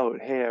make a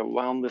note. Hey, I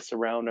wound this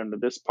around under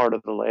this part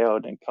of the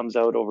layout and it comes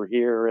out over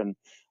here and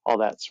all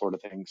that sort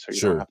of thing. So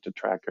you don't sure, have to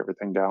track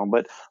everything down.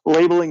 But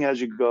labeling as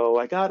you go.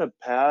 I got a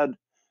pad.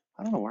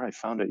 I don't know where I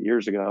found it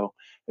years ago.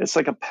 It's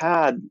like a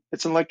pad.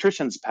 It's an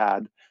electrician's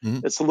pad.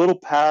 mhm, It's a little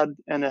pad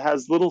and it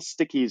has little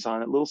stickies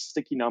on it, little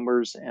sticky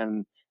numbers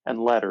and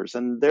letters.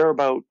 And they're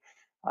about,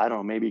 I don't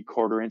know, maybe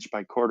quarter-inch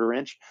by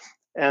quarter-inch.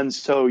 And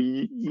so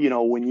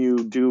when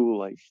you do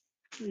like,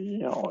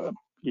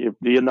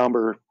 you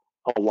number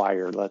a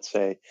wire, let's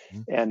say,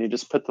 mhm, and you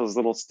just put those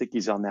little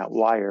stickies on that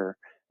wire,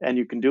 and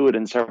you can do it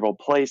in several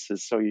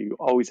places. So you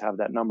always have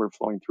that number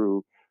flowing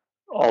through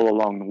all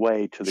along the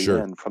way to the sure,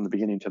 end, from the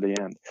beginning to the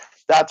end.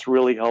 That's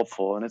really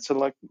helpful. And it's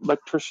an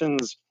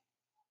electrician's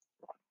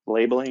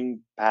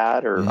labeling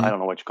pad, or I mhm, don't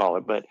know what you call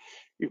it, but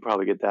you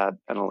probably get that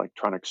at an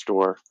electronic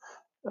store.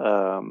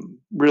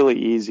 Really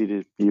easy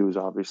to use,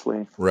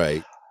 obviously.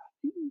 right,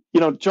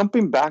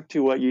 Jumping back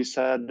to what you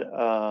said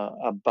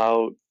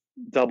about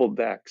double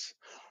decks.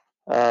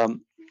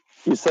 Um,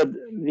 you said,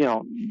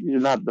 you're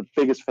not the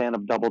biggest fan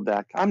of double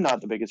deck. I'm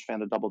not the biggest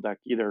fan of double deck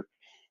either.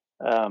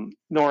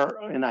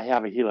 And I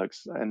have a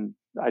Helix, and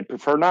I'd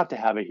prefer not to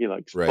have a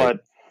Helix, right,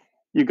 but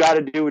you got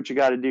to do what you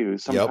got to do. yep,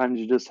 Sometimes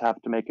you just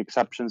have to make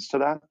exceptions to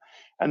that.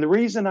 And the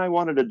reason I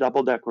wanted a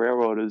double deck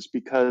railroad is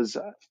because,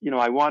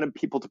 I wanted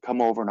people to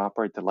come over and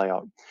operate the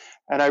layout.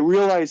 And I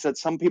realized that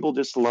some people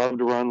just love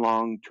to run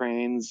long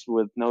trains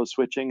with no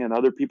switching, and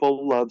other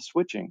people love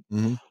switching.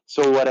 mhm,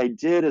 So what I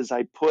did is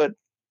I put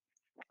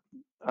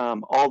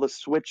all the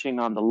switching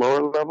on the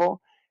lower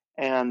level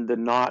and the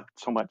not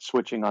so much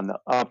switching on the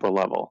upper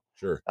level,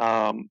 sure,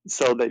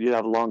 so that you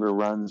have longer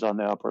runs on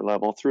the upper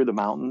level through the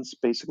mountains,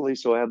 basically.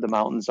 So I have the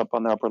mountains up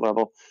on the upper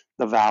level.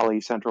 The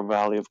valley, Central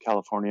Valley of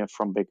California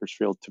from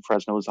Bakersfield to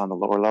Fresno is on the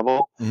lower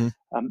level. mhm,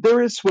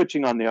 There is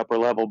switching on the upper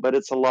level, but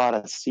it's a lot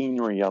of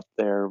scenery up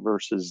there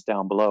versus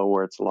down below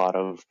where it's a lot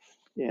of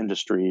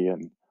industry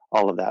and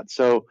all of that.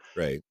 So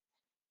right,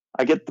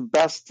 I get the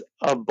best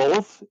of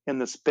both in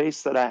the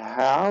space that I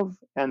have.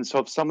 And so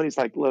if somebody's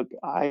like, look,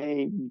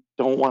 I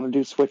don't want to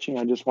do switching,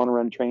 I just want to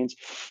run trains,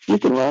 you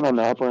can run on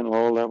the upper and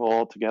lower level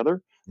all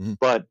together. mhm,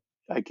 But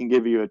I can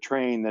give you a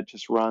train that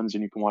just runs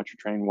and you can watch your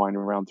train wind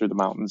around through the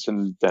mountains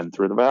and then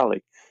through the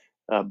valley.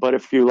 But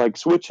if you like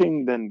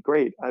switching, then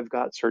great. I've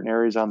got certain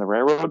areas on the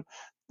railroad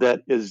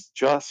that is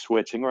just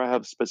switching, or I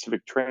have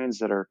specific trains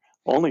that are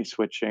only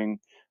switching.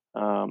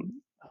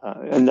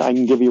 And I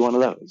can give you one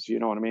of those, you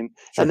know what I mean?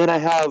 And sure, then I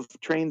have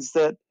trains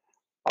that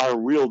are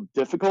real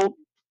difficult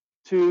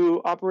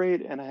to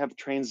operate, and I have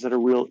trains that are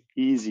real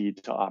easy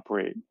to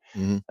operate.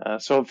 mhm,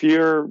 So if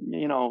you're,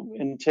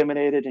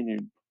 intimidated and you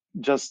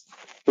this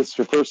is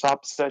your first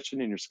op session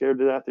and you're scared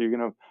to death that you're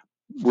going to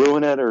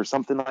ruin it or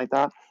something like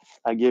that,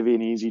 I give you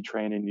an easy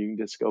train and you can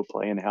just go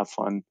play and have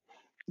fun,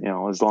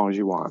 as long as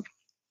you want.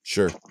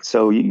 Sure.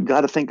 So you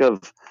got to think of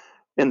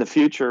in the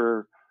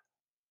future,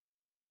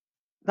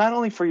 not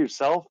only for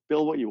yourself,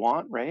 build what you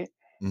want, right?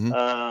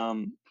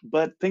 Hmm.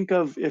 But think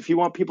of if you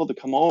want people to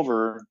come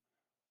over,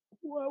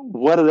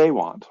 what do they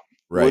want?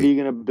 What are Right. you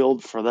going to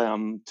build for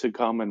them to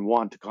come and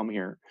want to come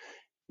here?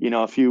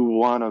 If you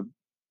want to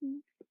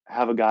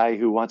have a guy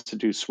who wants to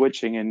do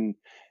switching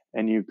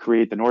and you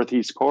create the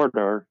Northeast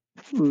Corridor,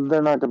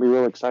 they're not going to be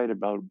real excited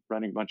about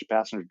running a bunch of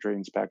passenger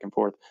trains back and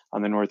forth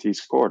on the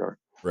Northeast Corridor,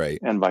 Right.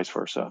 and vice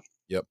versa.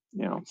 Yep.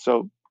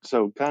 So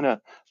kind of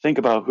think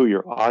about who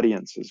your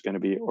audience is going to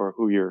be or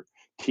who your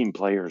team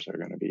players are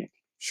going to be.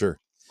 Sure.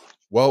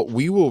 Well,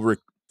 we will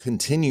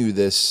continue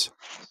this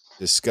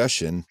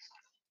discussion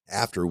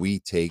after we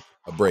take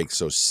a break.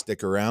 So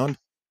stick around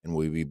and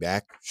we'll be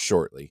back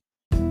shortly.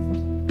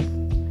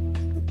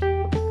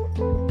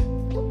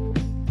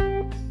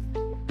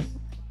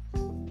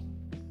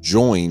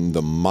 Join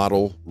the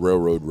model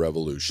railroad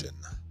revolution.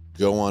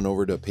 Go on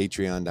over to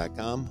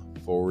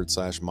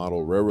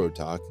patreon.com/model railroad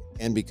talk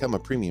and become a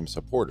premium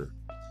supporter.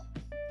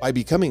 By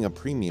becoming a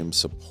premium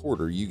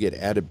supporter, you get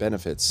added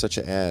benefits such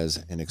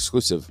as an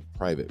exclusive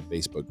private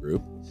Facebook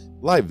group,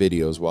 live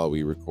videos while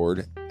we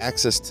record,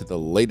 access to the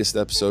latest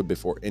episode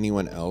before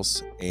anyone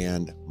else,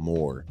 and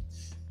more.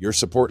 Your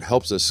support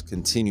helps us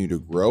continue to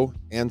grow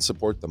and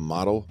support the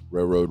model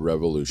railroad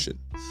revolution.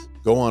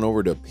 Go on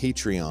over to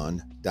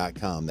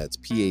patreon.com, that's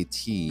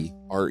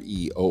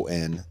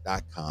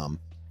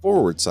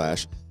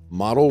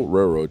patreon.com/model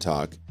railroad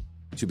talk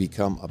to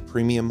become a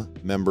premium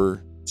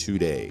member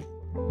today.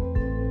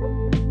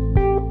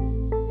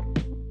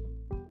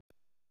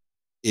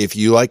 If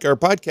you like our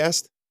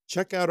podcast,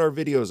 check out our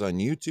videos on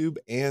YouTube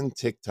and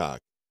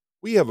TikTok.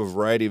 We have a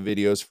variety of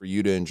videos for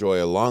you to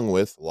enjoy along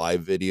with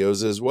live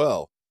videos as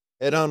well.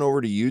 Head on over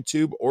to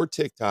YouTube or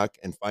TikTok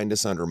and find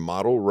us under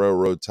Model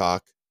Railroad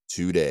Talk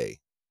today.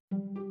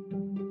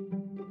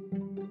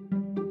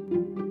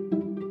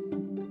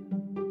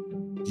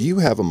 Do you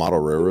have a model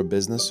railroad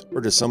business, or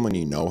does someone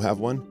you know have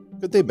one?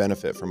 Could they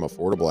benefit from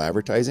affordable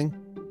advertising?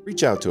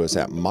 Reach out to us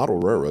at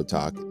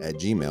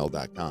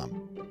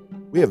modelrailroadtalk@gmail.com.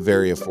 We have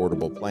very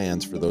affordable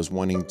plans for those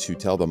wanting to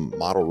tell the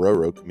model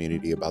railroad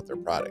community about their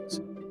products.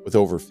 With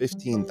over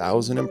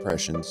 15,000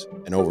 impressions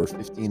and over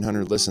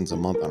 1,500 listens a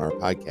month on our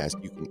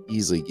podcast, you can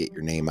easily get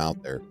your name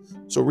out there.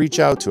 So reach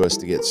out to us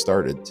to get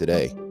started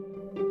today.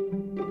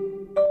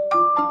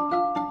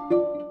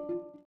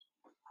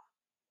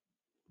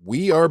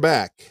 We are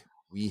back.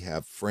 We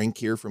have Frank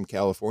here from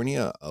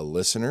California, a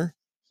listener,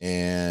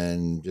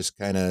 and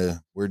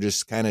we're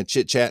just kind of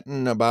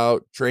chit-chatting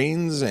about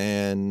trains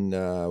and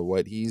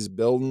what he's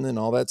building and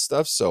all that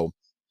stuff. So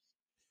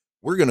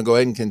we're going to go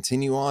ahead and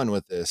continue on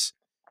with this.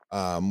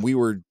 We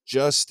were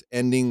just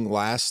ending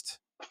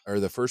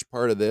the first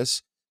part of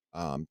this,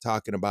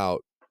 talking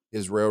about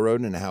his railroad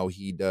and how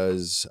he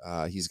does,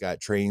 he's got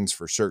trains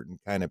for certain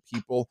kind of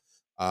people.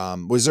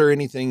 Was there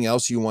anything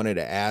else you wanted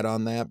to add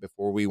on that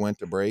before we went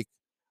to break?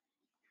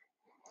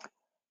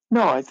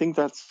 No, I think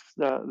that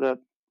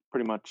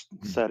pretty much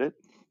said it.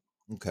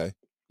 Okay.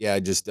 Yeah,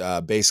 just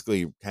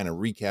basically kind of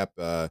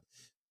recap.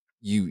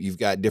 You've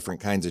got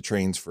different kinds of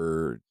trains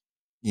for,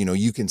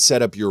 you can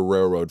set up your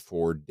railroad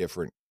for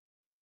different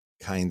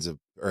kinds of,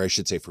 or I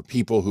should say for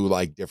people who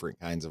like different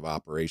kinds of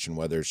operation,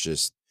 whether it's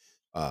just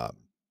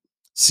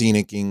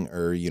scenicking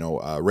or,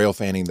 rail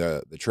fanning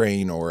the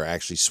train, or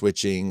actually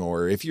switching,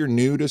 or if you're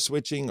new to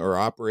switching or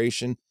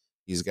operation,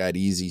 he's got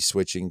easy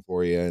switching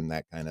for you and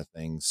that kind of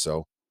thing.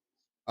 So,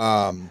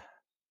 um,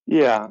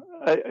 Yeah,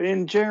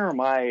 in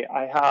Jeremiah,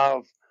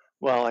 I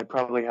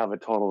probably have a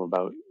total of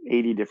about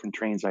 80 different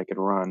trains I could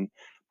run.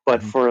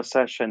 But mhm, for a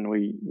session,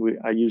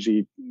 I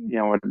usually,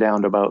 we're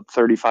down to about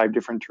 35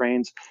 different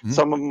trains. mhm,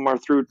 Some of them are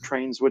through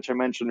trains, which I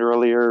mentioned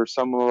earlier.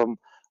 Some of them,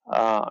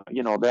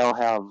 they'll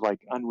have like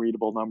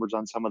unreadable numbers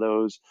on some of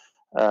those.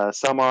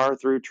 Some are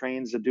through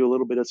trains that do a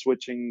little bit of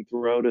switching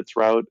throughout its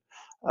route.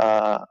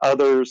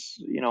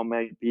 Others,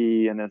 might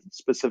be in a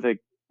specific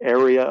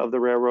area of the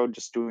railroad,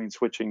 just doing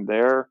switching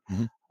there.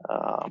 mhm.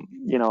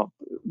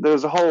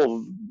 There's a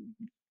whole,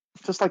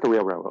 just like a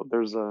real railroad,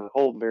 there's a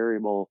whole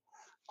variable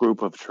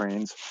group of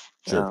trains,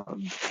 Sure.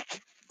 um,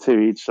 to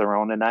each their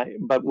own.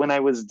 But when I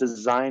was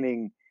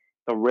designing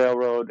the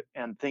railroad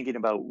and thinking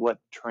about what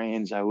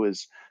trains I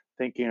was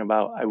thinking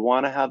about, I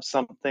want to have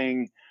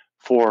something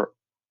for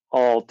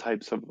all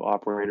types of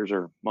operators,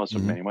 or most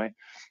of them Mhm. anyway.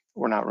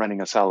 We're not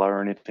running a cellar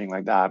or anything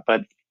like that,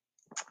 but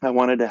I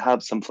wanted to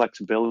have some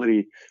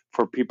flexibility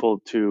for people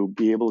to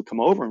be able to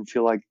come over and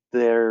feel like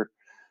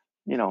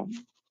you know,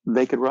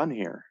 they could run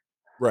here.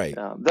 Right.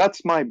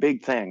 That's my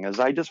big thing. Is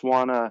I just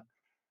want to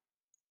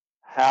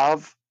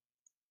have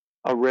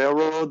a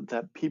railroad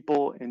that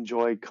people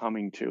enjoy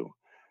coming to.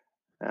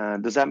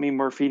 Does that mean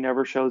Murphy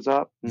never shows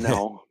up?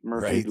 No,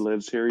 Murphy Right.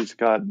 lives here. He's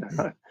got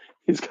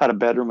he's got a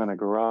bedroom and a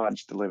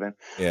garage to live in.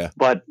 Yeah.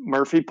 But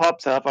Murphy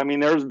pops up. I mean,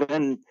 there's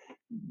been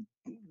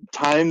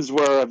times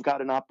where I've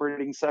got an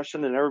operating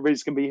session and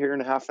everybody's gonna be here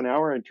in a half an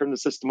hour. I turn the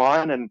system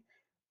on and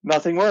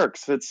nothing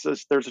works. It's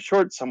just, there's a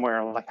short somewhere.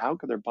 I'm like, how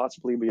could there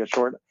possibly be a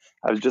short?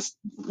 I was just,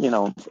 it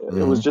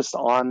was Hmm. just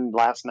on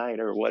last night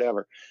or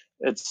whatever.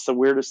 It's the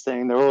weirdest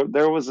thing.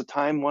 There was a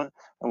time when,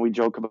 and we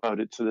joke about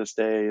it to this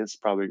day. This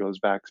probably goes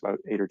back about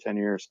 8 or 10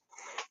 years.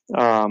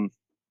 Um,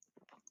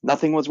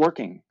 Nothing was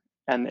working,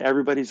 and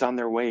everybody's on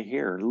their way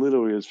here.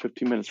 Literally, it was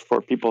 15 minutes before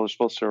people are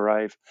supposed to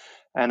arrive,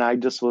 and I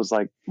just was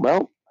like,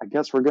 well, I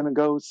guess we're going to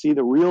go see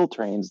the real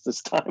trains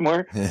this time.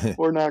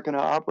 We're not going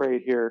to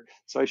operate here.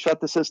 So I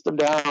shut the system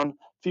down. A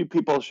few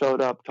people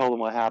showed up, told them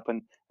what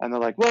happened, and they're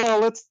like,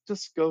 well, let's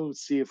just go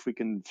see if we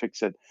can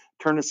fix it.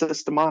 Turn the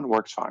system on,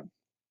 works fine.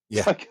 It's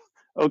Yeah. like,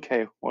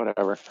 okay,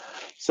 whatever.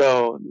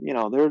 So,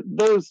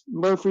 there's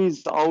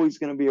Murphy's always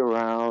going to be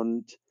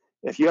around.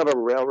 If you have a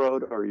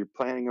railroad or you're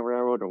planning a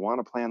railroad or want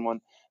to plan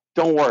one,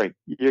 don't worry.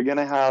 You're going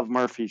to have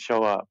Murphy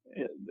show up.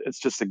 It's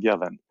just a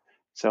given.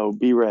 So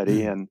be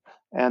ready, and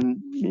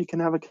you can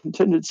have a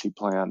contingency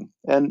plan.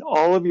 And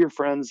all of your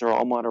friends are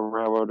all model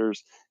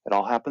railroaders. It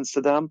all happens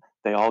to them.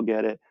 They all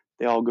get it.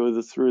 They all go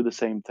through the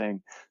same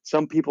thing.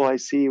 Some people I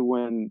see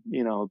when,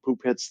 poop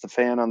hits the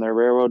fan on their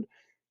railroad,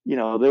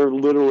 they're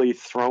literally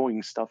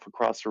throwing stuff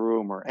across the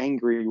room or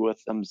angry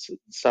with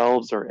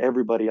themselves or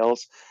everybody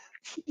else.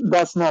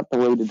 That's not the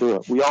way to do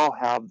it. We all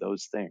have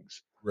those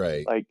things.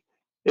 Right. Like,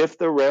 if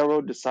the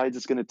railroad decides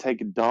it's going to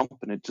take a dump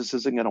and it just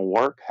isn't going to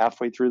work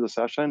halfway through the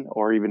session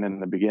or even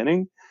in the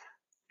beginning,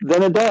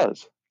 then it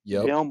does.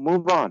 Yep.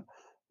 Move on.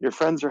 Your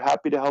friends are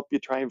happy to help you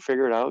try and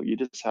figure it out. You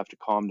just have to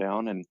calm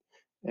down and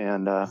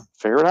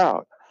figure it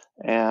out.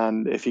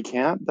 And if you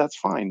can't, that's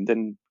fine.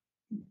 Then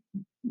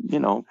you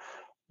know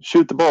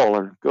shoot the bull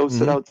or go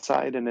sit Hmm.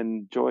 outside and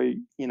enjoy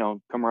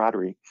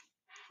camaraderie.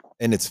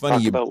 And it's funny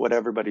Talk you about what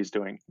everybody's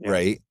doing. Yeah.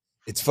 right.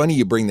 It's funny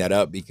you bring that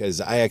up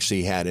because I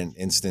actually had an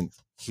instant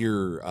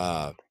here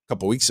a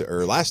couple weeks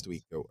or last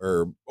week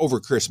or over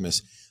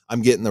Christmas.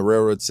 I'm getting the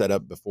railroad set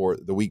up before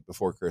the week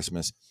before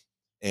Christmas,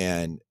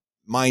 and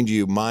mind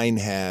you, mine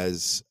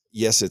has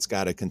yes, it's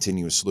got a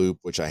continuous loop,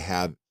 which I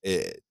have.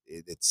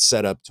 It's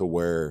set up to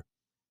where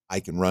I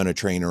can run a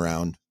train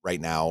around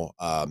right now.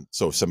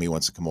 So if somebody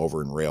wants to come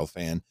over and rail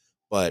fan,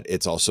 but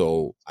it's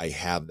also I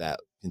have that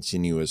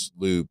continuous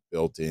loop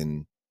built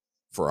in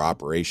for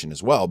operation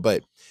as well.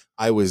 But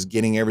I was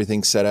getting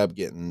everything set up,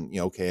 getting,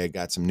 okay, I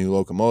got some new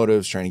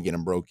locomotives, trying to get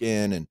them broke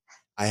in, and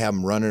I have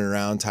them running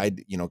around,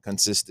 tied,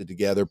 consisted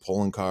together,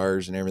 pulling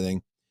cars and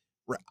everything.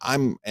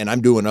 I'm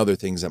doing other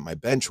things at my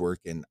bench work,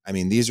 and I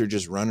mean these are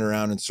just running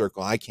around in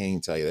circle. I can't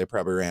even tell you. They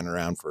probably ran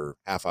around for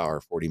half hour,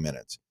 40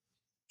 minutes.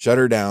 Shut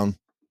her down.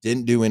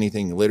 Didn't do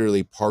anything.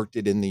 Literally parked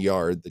it in the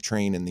yard, the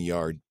train in the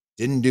yard.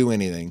 Didn't do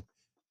anything.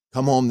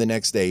 Come home the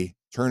next day,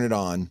 turn it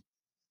on,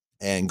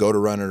 and go to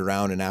run it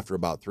around. And after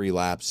about 3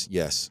 laps,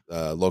 yes,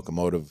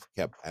 locomotive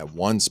kept at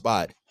one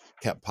spot,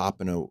 kept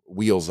popping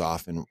wheels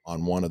off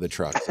on one of the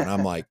trucks. And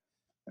I'm like,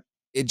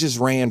 it just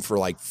ran for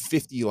like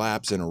 50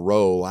 laps in a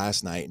row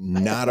last night.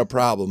 Not a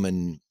problem.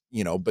 And,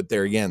 but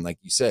there again, like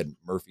you said,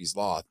 Murphy's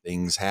Law,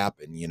 things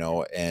happen,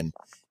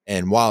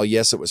 and while,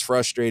 yes, it was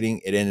frustrating,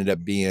 it ended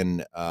up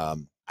being,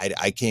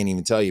 I can't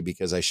even tell you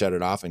because I shut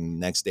it off and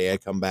next day I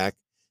come back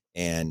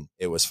and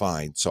it was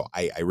fine. So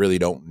I really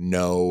don't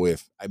know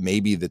if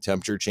maybe the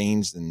temperature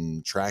changed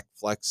and track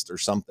flexed or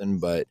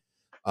something,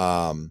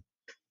 um,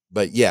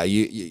 but yeah,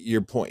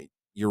 your point,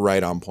 you're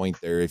right on point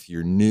there. If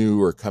you're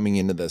new or coming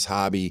into this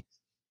hobby,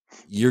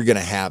 you're going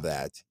to have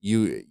that.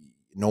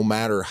 No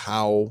matter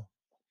how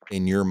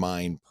in your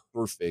mind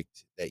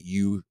perfect that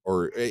you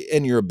or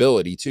in your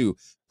ability to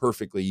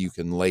perfectly you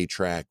can lay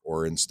track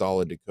or install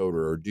a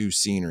decoder or do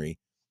scenery,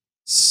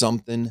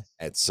 something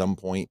at some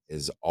point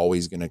is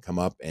always going to come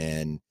up.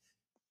 And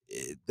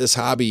this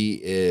hobby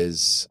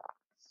is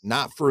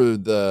not for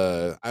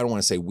the, I don't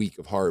want to say weak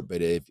of heart,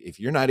 but if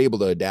you're not able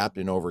to adapt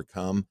and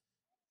overcome,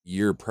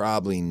 you're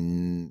probably,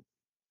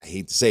 I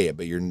hate to say it,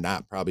 but you're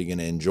not probably going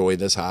to enjoy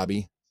this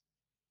hobby.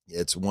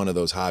 It's one of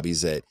those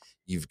hobbies that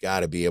you've got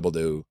to be able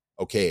to,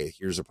 okay,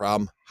 here's a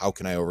problem. How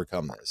can I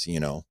overcome this?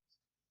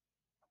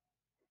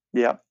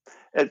 Yeah.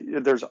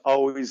 There's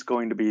always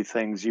going to be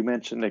things. You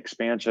mentioned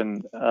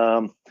expansion.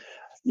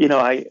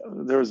 I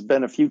there's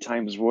been a few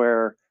times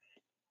where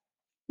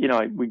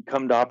we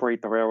come to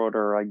operate the railroad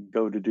or I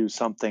go to do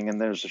something and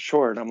there's a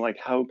short. I'm like,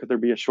 how could there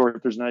be a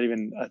short? There's not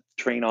even a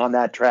train on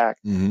that track.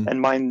 Hmm. And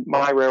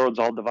my railroad's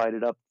all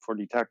divided up for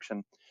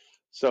detection.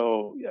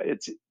 So yeah,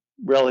 it's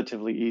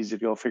relatively easy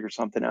to go figure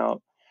something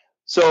out.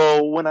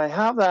 So when I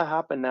have that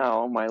happen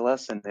now, my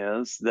lesson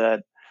is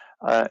that,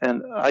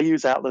 and I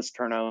use Atlas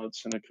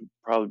turnouts, and it could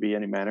probably be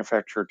any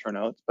manufacturer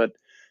turnouts, but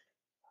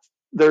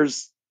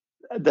there's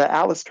the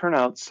Atlas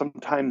turnouts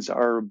sometimes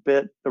are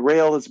the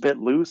rail is a bit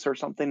loose or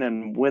something,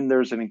 and when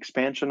there's an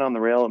expansion on the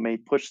rail, it may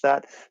push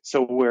that.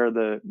 So where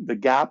the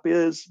gap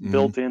is Hmm.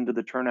 built into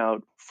the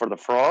turnout for the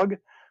frog,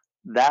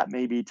 that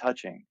may be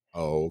touching.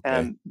 Oh, okay.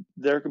 And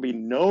there could be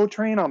no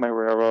train on my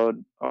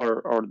railroad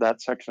or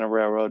that section of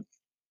railroad,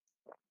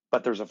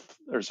 but there's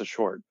a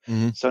short.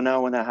 Hmm. So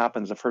now when that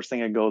happens, the first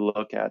thing I go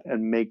look at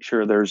and make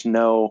sure there's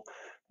no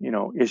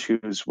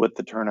issues with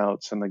the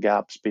turnouts and the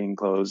gaps being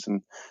closed.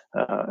 And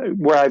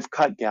where I've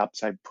cut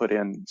gaps, I've put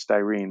in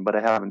styrene, but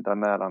I haven't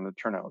done that on the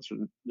turnouts.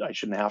 I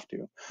shouldn't have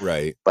to.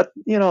 Right. But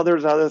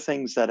there's other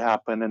things that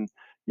happen, and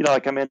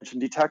like I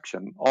mentioned,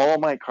 detection. All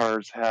my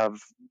cars have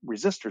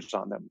resistors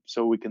on them,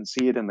 so we can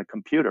see it in the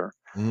computer.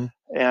 Hmm.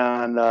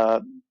 And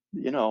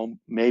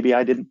maybe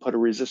I didn't put a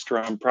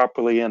resistor on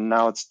properly, and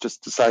now it's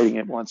just deciding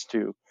it wants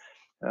to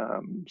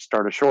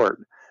start a short.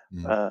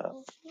 Hmm. Uh,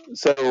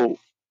 so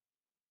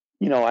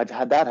I've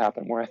had that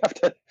happen where I have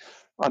to,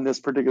 on this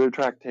particular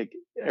track, take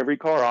every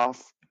car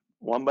off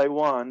one by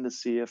one to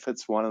see if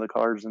it's one of the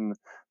cars in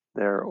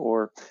there,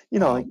 or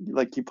Wow.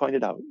 like you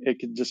pointed out, it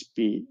could just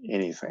be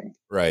anything.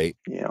 Right.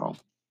 You know,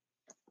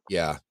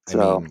 Yeah. I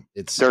so mean,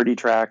 it's, dirty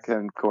track,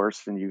 and of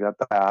course, and you got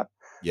that,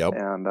 yep.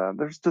 and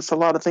there's just a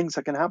lot of things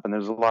that can happen.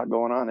 There's a lot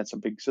going on. It's a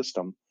big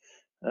system,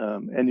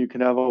 and you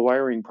can have a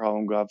wiring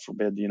problem. God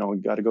forbid, you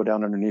got to go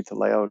down underneath the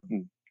layout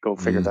and go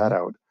figure that Hmm.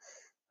 out.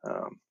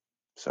 Um,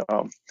 so.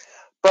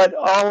 But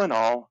all in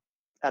all,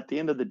 at the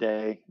end of the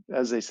day,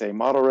 as they say,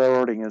 model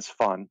railroading is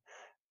fun,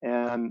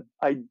 and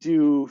I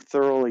do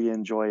thoroughly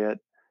enjoy it.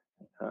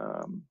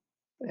 Um,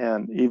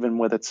 and even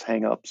with its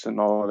hangups and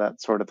all of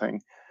that sort of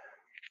thing,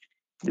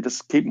 you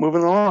just keep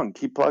moving along,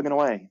 keep plugging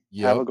away,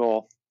 have Yep. a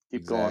goal,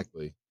 keep going.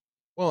 Exactly.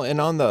 Well,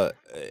 and on the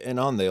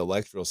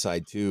electrical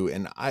side too,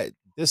 and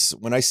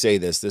when I say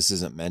this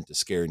isn't meant to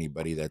scare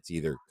anybody that's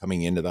either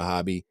coming into the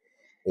hobby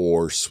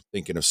or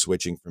thinking of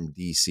switching from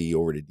DC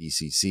over to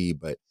DCC,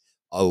 but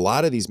a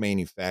lot of these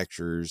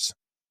manufacturers,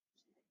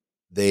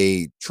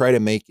 they try to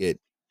make it,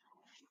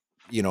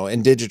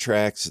 and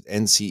Digitrax,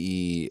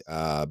 NCE,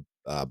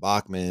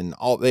 Bachmann,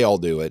 they all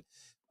do it.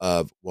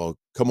 Well,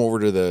 come over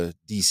to the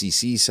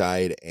DCC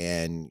side,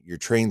 and your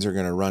trains are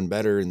going to run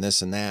better, and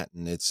this and that,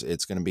 and it's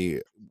going to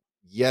be,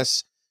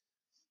 yes.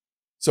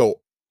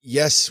 So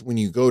yes, when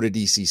you go to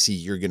DCC,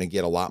 you're going to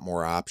get a lot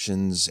more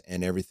options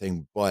and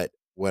everything. But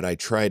what I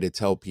try to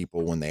tell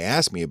people when they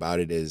ask me about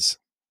it is,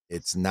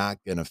 it's not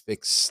going to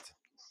fix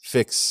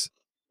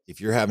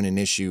if you're having an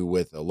issue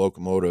with a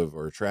locomotive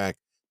or a track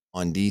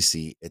on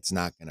DC. It's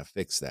not going to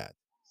fix that.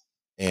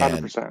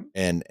 And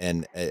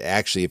 100%.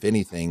 actually, if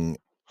anything,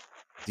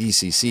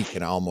 DCC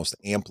can almost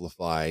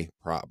amplify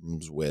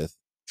problems with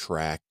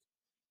track,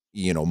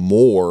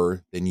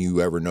 more than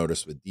you ever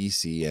noticed with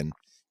DC.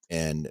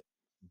 And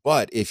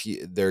but if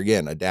you, there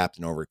again, adapt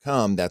and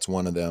overcome, that's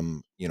one of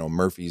them,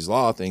 Murphy's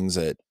Law things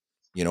that,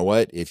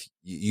 what, if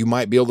you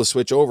might be able to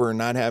switch over and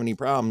not have any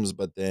problems,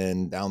 but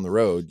then down the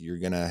road, you're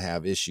going to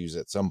have issues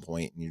at some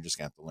point, and you're just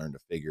going to have to learn to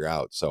figure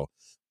out. So,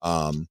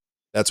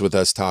 that's with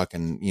us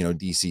talking,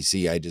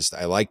 DCC.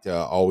 I like to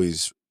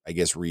always, I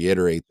guess,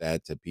 reiterate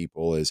that to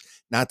people, is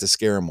not to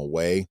scare them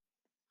away,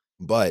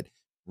 but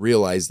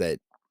realize that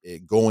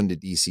going to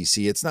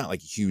DCC, it's not like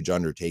a huge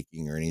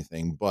undertaking or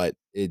anything, but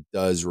it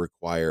does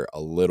require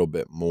a little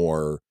bit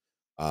more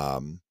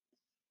um,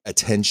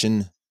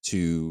 attention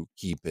to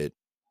keep it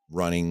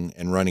running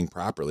and running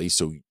properly.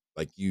 So,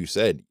 like you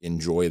said,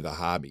 enjoy the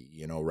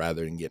hobby,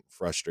 rather than getting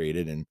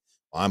frustrated and,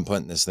 "Well, I'm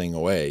putting this thing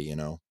away."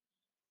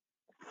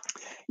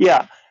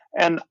 Yeah.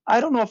 And I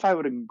don't know if I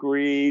would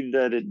agree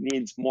that it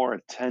needs more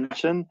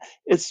attention.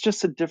 It's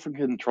just a different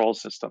control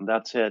system.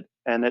 That's it.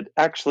 And it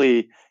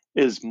actually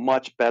is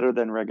much better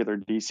than regular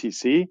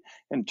DCC,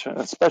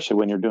 especially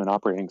when you're doing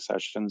operating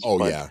sessions. Oh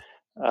But, yeah.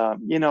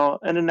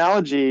 an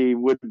analogy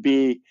would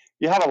be,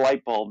 you have a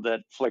light bulb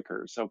that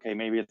flickers. Okay,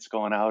 maybe it's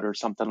going out or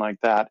something like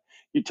that.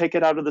 You take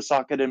it out of the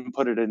socket and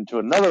put it into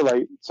another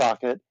light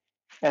socket,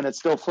 and it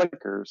still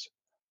flickers,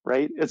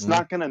 right? It's Mhm.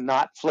 not going to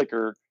not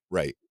flicker.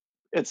 Right.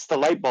 It's the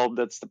light bulb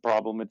that's the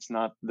problem. It's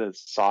not the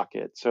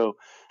socket. So,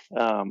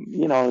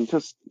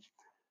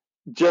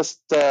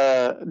 just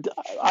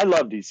I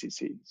love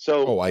DCC.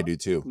 So Oh, I do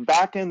too.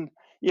 back in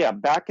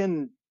back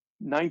in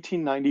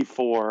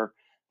 1994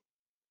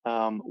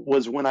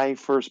 was when I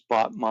first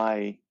bought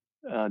my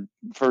uh,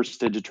 first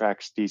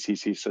Digitrax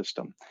DCC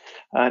system,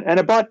 and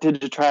I bought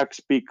Digitrax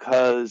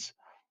because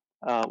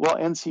well,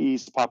 NCE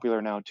is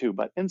popular now too,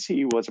 but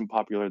NCE wasn't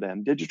popular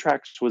then.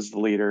 Digitrax was the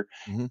leader.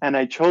 Hmm. And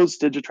I chose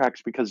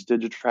Digitrax because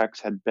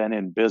Digitrax had been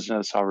in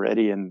business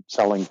already and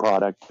selling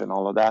product and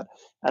all of that.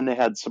 And they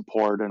had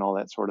support and all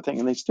that sort of thing.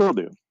 And they still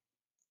do.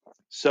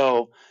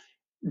 So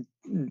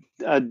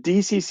a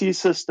DCC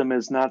system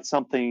is not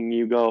something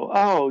you go,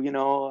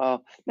 oh,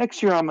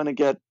 next year I'm going to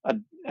get a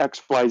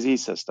XYZ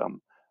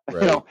system.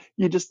 Right.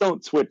 You just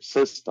don't switch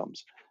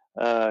systems.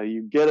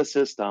 You get a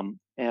system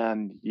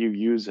and you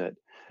use it.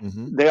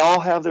 Hmm. They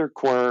all have their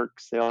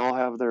quirks, they all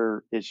have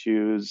their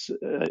issues.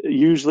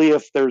 Usually,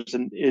 if there's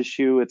an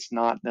issue, it's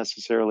not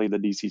necessarily the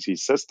DCC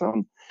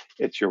system,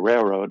 it's your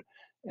railroad.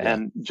 Yeah.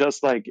 And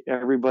just like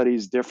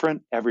everybody's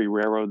different, every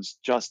railroad's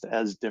just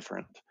as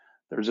different.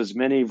 There's as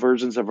many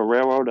versions of a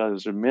railroad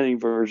as there are many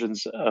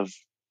versions of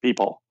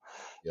people.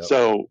 Yep.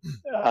 So,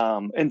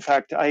 in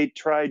fact, I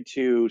tried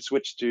to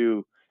switch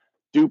to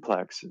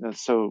duplex.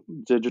 So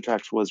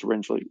Digitrax was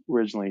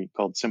originally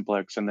called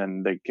Simplex, and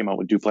then they came out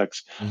with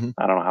duplex. Hmm.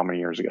 I don't know how many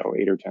years ago,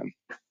 8 or 10.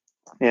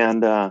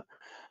 And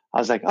I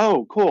was like,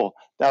 oh, cool,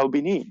 that would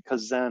be neat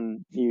because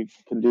then you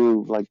can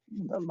do like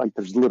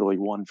there's literally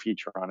one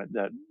feature on it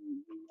that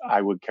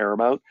I would care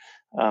about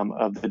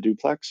of the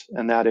duplex,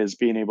 and that is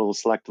being able to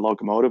select a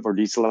locomotive or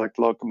deselect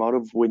a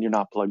locomotive when you're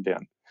not plugged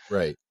in.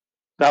 Right.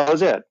 That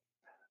was it.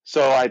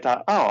 So I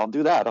thought, oh, I'll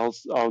do that.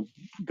 I'll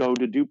go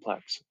to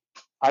duplex.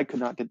 I could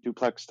not get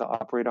duplex to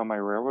operate on my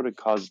railroad. It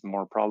caused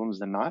more problems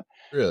than not.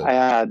 Really? I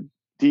had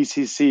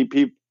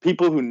DCC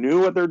people who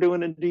knew what they're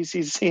doing in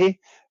DCC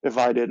if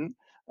I didn't.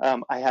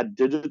 I had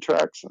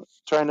Digitrax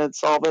trying to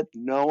solve it.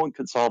 No one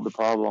could solve the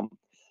problem.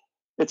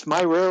 It's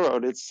my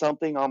railroad. It's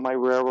something on my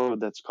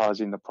railroad that's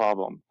causing the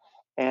problem.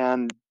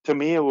 And to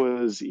me, it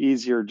was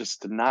easier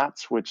just to not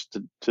switch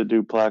to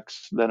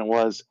duplex than it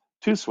was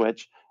to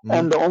switch. Hmm.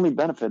 And the only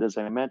benefit, as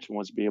I mentioned,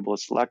 was to be able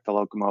to select the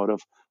locomotive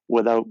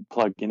without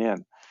plugging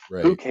in. Who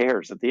Right.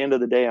 cares? At the end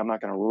of the day, I'm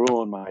not going to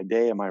ruin my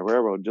day and my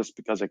railroad just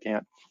because I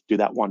can't do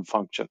that one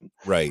function.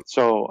 Right.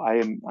 So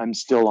I'm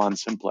still on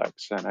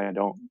simplex, and I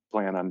don't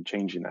plan on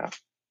changing that.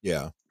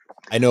 Yeah.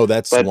 I know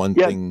that's But one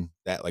yeah, thing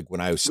that, like,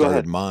 when I go started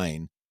ahead.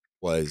 mine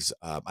was,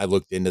 I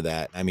looked into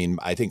that. I mean,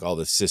 I think all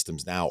the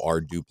systems now are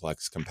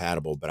duplex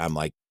compatible, but I'm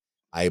like,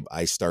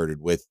 I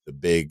started with the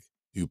big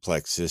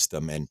duplex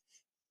system, and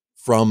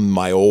from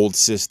my old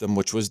system,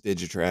 which was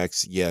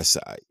Digitrax, yes,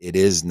 it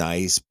is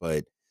nice,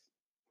 but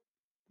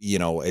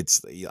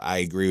it's, I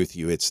agree with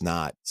you. It's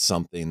not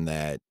something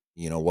that,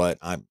 you know what,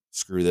 I'm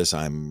screw this.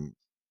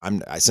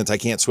 Since I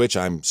can't switch,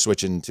 I'm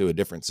switching to a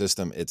different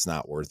system. It's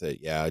not worth it.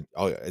 Yeah.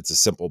 It's a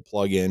simple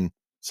plug in,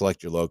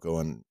 select your loco,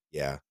 and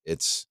yeah,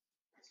 it's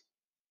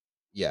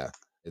Yeah,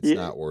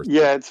 not worth it.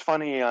 yeah, it's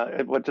funny.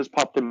 What just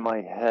popped in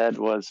my head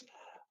was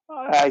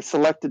I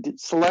selected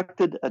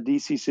a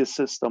DCC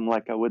system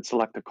like I would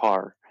select a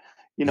car.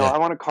 Yeah. I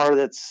want a car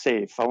that's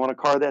safe. I want a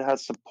car that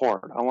has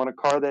support. I want a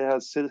car that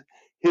has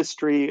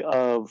history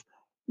of,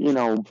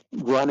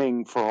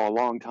 running for a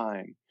long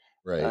time.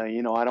 Right.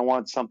 I don't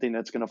want something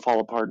that's going to fall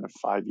apart in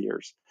 5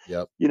 years.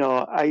 Yep.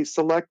 I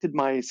selected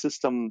my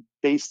system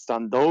based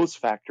on those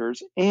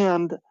factors,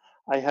 and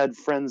I had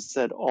friends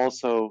that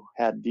also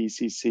had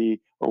DCC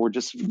or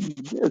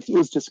it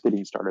was just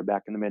getting started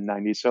back in the mid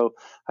 90s. So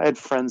I had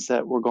friends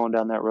that were going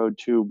down that road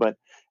too. But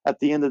at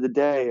the end of the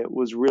day, it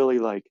was really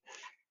like,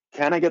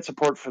 can I get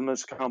support from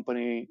this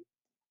company?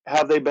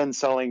 Have they been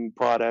selling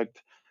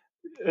product?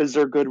 Is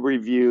there good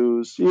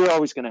reviews? You're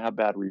always going to have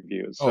bad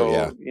reviews. Oh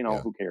yeah. So,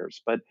 Yeah. who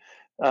cares? But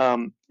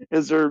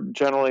is there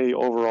generally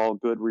overall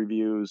good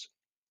reviews?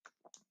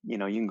 You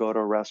can go to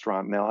a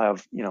restaurant and they'll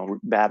have,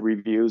 bad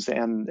reviews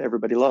and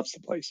everybody loves the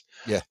place.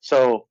 Yeah.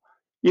 So,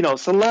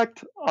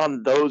 select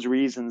on those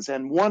reasons.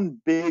 And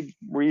one big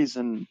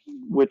reason,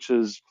 which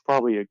is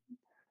probably a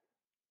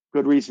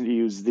good reason to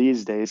use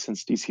these days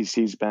since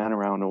DCC's been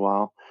around a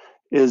while,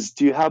 is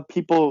do you have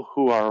people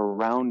who are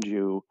around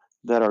you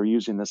that are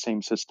using the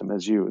same system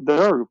as you?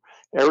 There are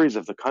areas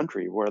of the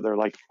country where they're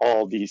like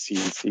all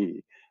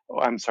DCC.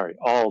 I'm sorry,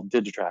 all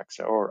Digitrax,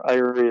 or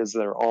areas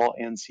that are all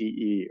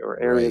NCE, or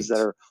areas that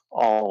Right. are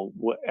all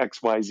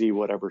XYZ,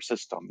 whatever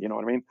system. You know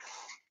what I mean?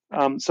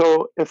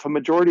 So if a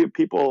majority of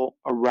people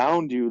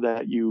around you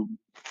that you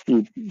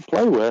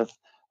play with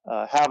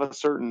have a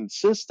certain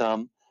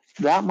system,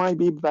 that might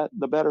be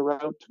the better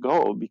route to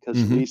go because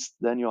at Hmm. least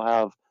then you'll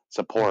have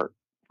support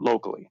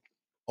locally.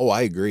 Oh,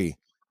 I agree.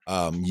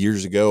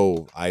 Years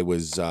ago, I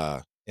was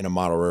in a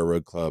model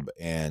railroad club,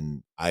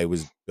 and I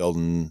was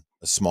building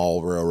a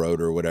small railroad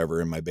or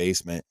whatever in my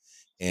basement,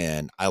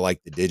 and I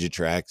liked the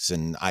Digitrax,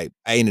 and I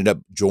ended up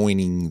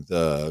joining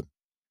the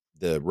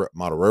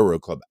model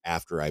railroad club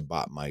after I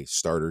bought my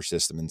starter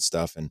system and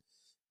stuff,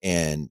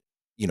 and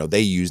they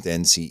used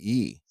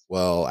NCE.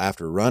 Well,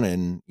 after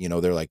running,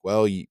 they're like,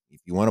 well,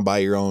 if you want to buy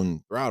your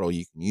own throttle,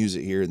 you can use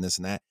it here and this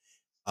and that.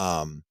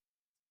 Um,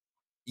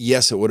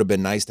 yes, it would have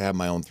been nice to have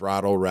my own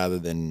throttle rather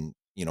than,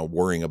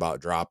 worrying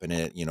about dropping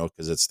it,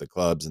 because it's the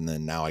clubs, and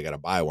then now I got to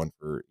buy one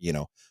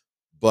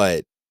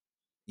but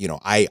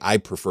I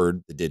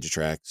preferred the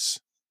Digitrax.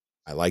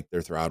 I like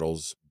their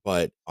throttles,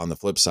 but on the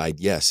flip side,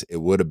 yes, it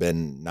would have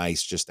been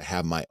nice just to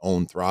have my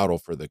own throttle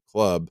for the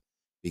club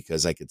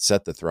because I could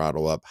set the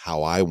throttle up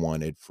how I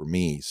wanted for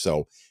me.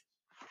 So,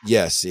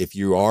 yes, if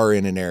you are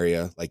in an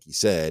area like you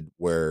said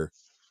where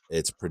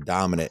it's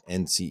predominant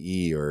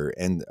NCE or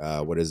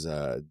what is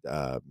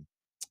Digitrax.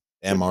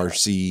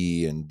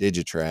 MRC and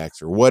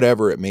Digitrax or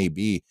whatever it may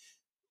be,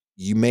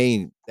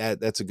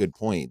 that's a good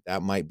point.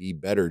 That might be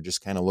better.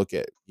 Just kind of look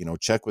at,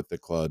 check with the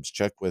clubs,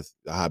 check with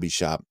the hobby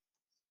shop,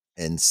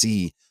 and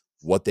see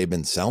what they've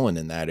been selling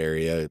in that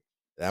area.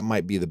 That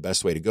might be the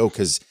best way to go,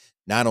 because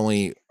not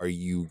only are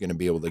you going to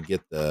be able to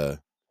get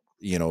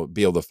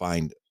be able to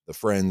find the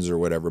friends or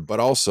whatever,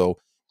 but also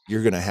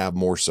you're going to have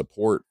more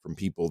support from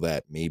people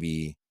that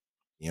maybe,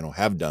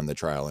 have done the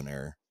trial and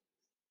error.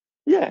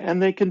 Yeah,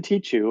 and they can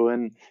teach you,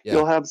 and Yeah.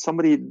 you'll have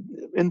somebody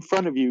in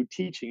front of you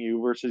teaching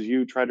you versus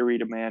you try to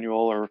read a manual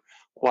or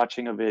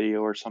watching a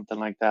video or something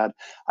like that.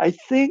 I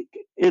think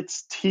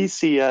it's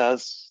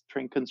TCS,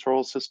 Train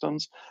Control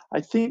Systems.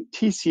 I think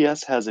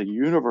TCS has a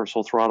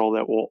universal throttle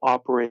that will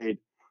operate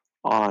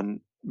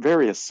on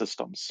various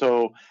systems.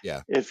 So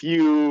Yeah. if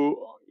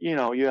you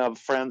have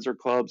friends or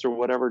clubs or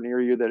whatever near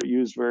you that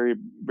use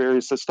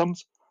various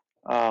systems,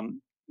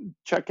 um,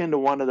 check into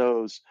one of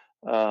those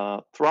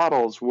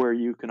throttles where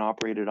you can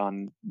operate it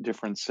on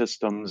different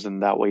systems,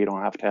 and that way you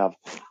don't have to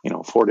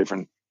have four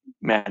different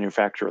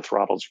manufacturer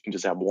throttles. You can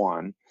just have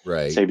one,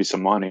 Right. save you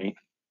some money.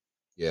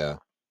 Yeah.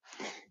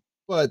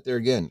 But there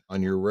again,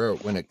 on your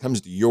railroad, when it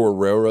comes to your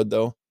railroad,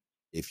 though,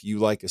 if you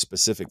like a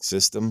specific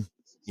system,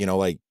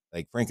 like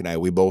Frank and I,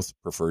 we both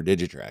prefer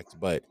Digitrax,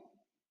 but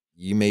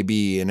you may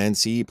be an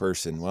NCE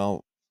person.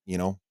 Well,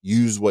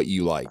 use what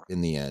you like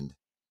in the end.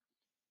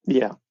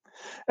 Yeah.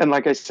 And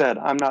like I said,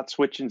 I'm not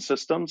switching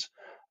systems.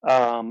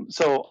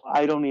 So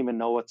I don't even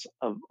know what's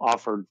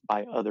offered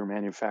by other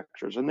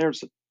manufacturers. And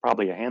there's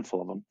probably a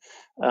handful of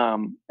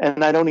them.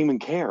 And I don't even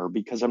care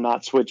because I'm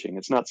not switching.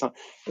 It's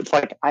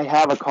like I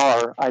have a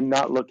car. I'm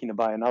not looking to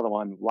buy another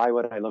one. Why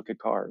would I look at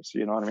cars?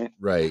 You know what I mean?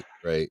 Right.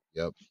 Right.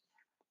 Yep.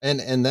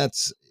 And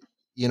that's,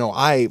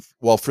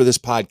 well, for this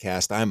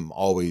podcast, I'm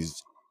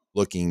always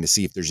looking to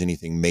see if there's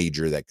anything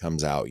major that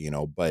comes out,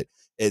 but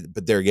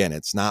there again,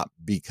 it's not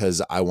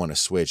because I want to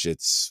switch.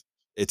 It's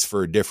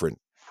for a different,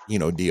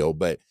 deal.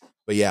 But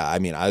yeah, I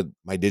mean,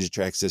 my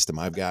Digitrax system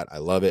I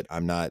love it.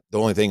 I'm not, the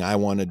only thing I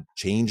want to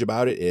change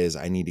about it is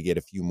I need to get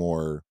a few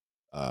more,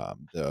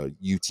 the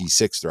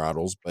UT6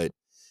 throttles, but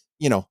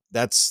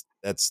that's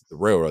the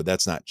railroad.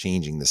 That's not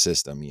changing the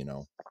system.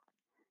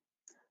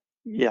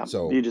 Yeah.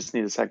 So You just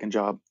need a second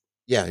job.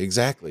 yeah,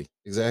 exactly.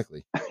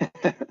 Exactly.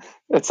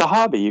 It's a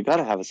hobby. You got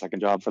to have a second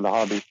job for the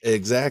hobby.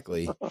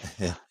 Exactly.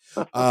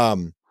 All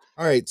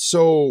right.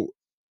 So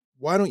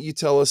why don't you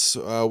tell us?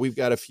 We've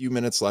got a few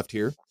minutes left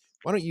here.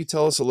 Why don't you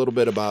tell us a little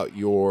bit about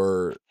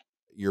your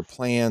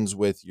plans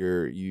with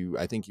you?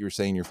 I think you were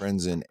saying your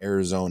friends in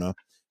Arizona.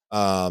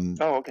 Oh,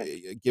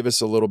 okay. Give us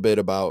a little bit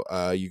about.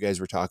 You guys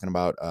were talking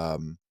about,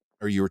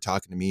 or you were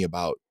talking to me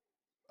about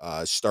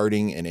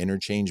starting an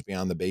interchange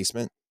beyond the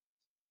basement.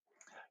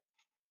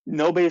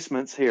 No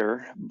basements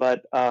here,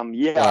 but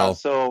yeah. Well,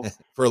 So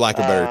for lack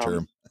of a better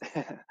um,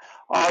 term.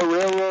 our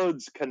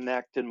railroads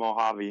connect in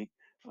Mojave.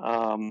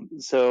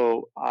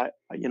 So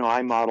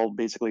I modeled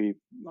basically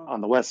on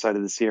the west side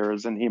of the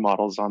Sierras, and he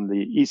models on the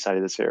east side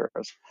of the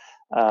Sierras.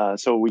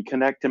 So we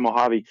connect in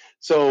Mojave.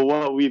 So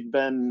what we've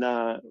been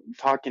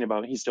talking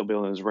about, he's still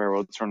building his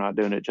railroad, so we're not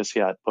doing it just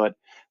yet, but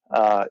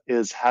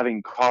is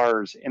having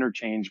cars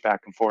interchange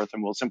back and forth,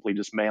 and we'll simply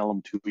just mail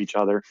them to each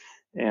other.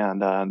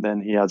 And then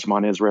he has them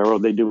on his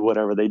railroad. They do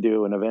whatever they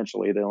do, and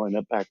eventually they'll end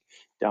up back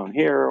down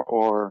here,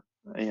 or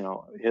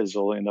his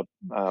will end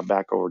up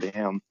back over to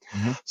him.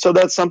 Mhm. So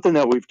that's something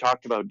that we've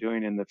talked about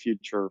doing in the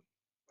future.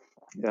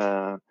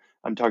 uh,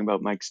 I'm talking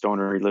about Mike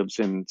Stoner. He lives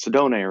in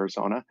Sedona,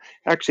 Arizona.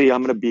 Actually,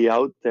 I'm going to be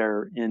out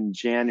there in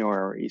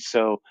January,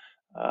 so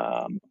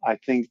I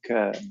think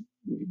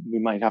we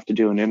might have to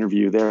do an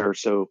interview there,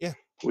 so Yeah.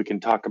 we can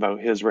talk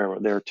about his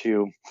railroad there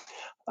too.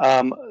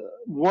 um,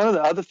 One of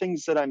the other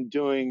things that I'm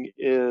doing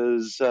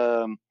is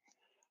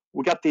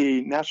we got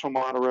the National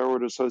Model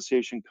Railroad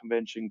Association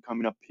convention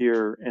coming up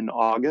here in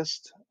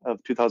August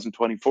of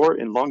 2024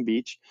 in Long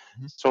Beach.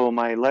 Mhm. So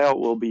my layout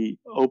will be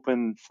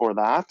open for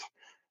that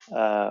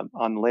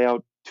on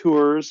layout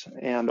tours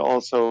and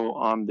also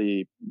on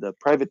the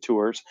private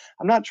tours.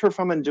 I'm not sure if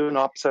I'm going to do an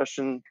op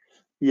session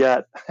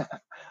yet.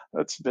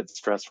 That's a bit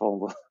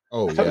stressful.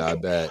 Oh yeah, I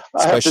bet,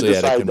 I have to especially at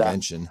a decide that.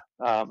 convention.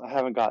 I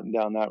haven't gotten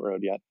down that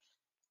road yet.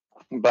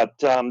 But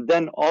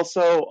then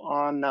also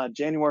on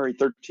January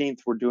 13th,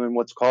 we're doing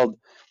what's called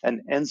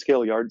an N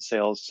scale yard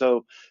sale.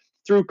 So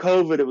through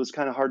COVID, it was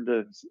kind of hard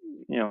to,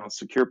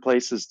 secure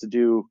places to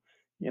do,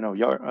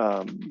 yard,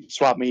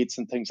 swap meets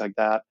and things like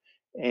that.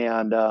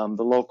 And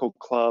the local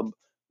club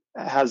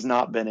has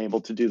not been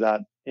able to do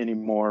that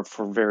anymore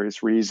for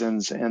various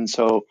reasons. And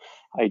so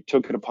I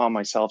took it upon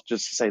myself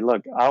just to say,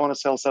 look, I want to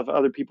sell stuff.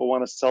 Other people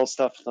want to sell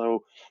stuff.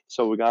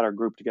 So we got our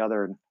group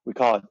together and we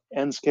call it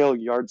N scale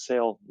yard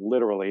sale,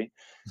 literally.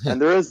 And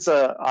there is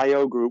a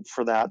IO group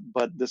for that,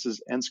 but this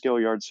is N scale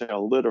yard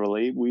sale,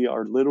 literally. We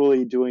are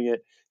literally doing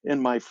it in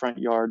my front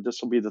yard.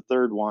 This will be the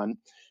third one.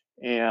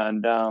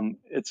 And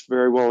it's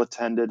very well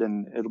attended,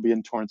 and it'll be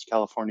in Torrance,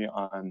 California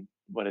on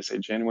what I say,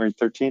 January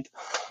 13th.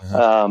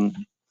 Uh-huh. Um,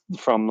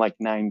 from like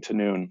 9 to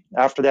noon.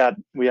 After that,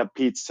 we have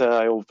pizza.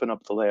 I open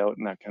up the layout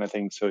and that kind of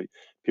thing, so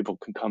people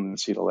can come and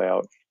see the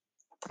layout,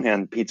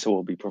 and pizza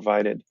will be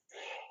provided.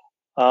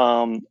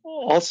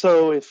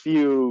 Also, if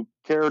you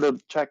care to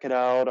check it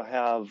out, I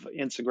have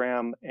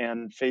Instagram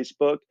and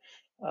Facebook.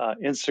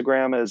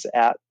 Instagram is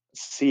at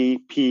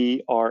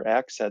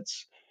CPRX.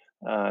 That's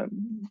uh,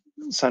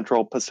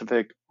 Central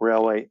Pacific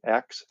Railway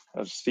X,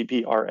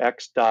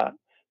 CPRX dot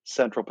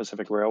Central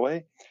Pacific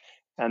Railway.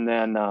 And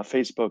then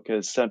Facebook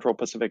is Central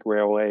Pacific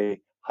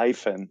Railway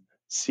hyphen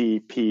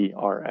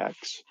CPRX.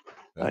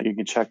 Okay. You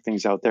can check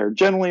things out there.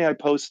 Generally, I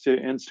post to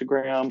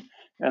Instagram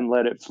and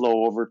let it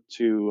flow over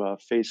to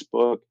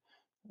Facebook.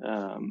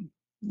 Um,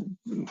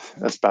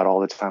 that's about all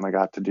the time I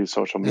got to do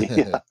social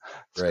media.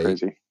 It's Right.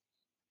 crazy.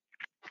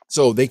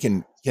 So they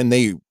can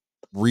they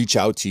reach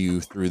out to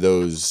you through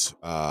those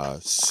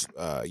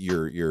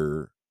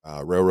your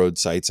railroad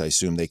sites, I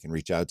assume they can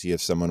reach out to you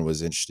if someone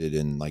was interested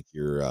in like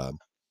your uh,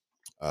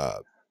 uh,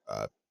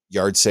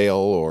 yard sale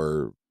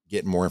or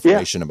getting more Yeah,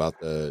 information about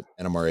the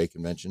NMRA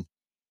convention.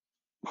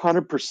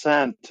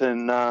 100%.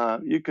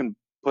 And you can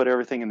put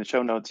everything in the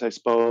show notes, I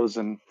suppose.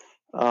 And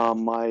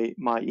my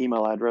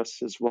email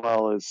address as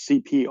well is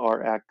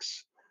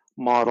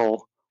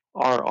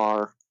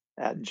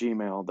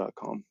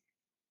cprxmodelrr@gmail.com.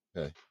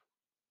 Okay.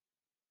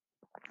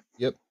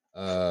 Yep.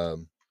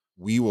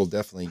 We will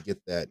definitely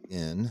get that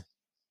in.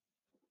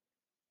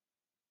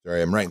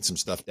 Sorry, I'm writing some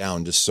stuff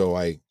down just so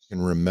I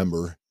can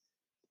remember.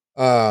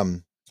 All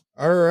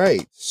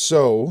right.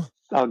 So,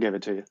 I'll give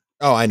it to you.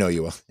 oh, I know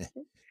you will.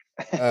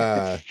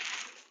 uh,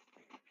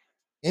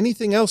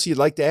 Anything else you'd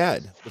like to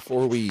add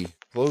before we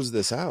close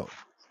this out?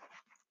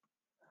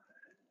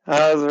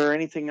 Is there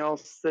anything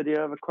else that you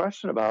have a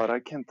question about? I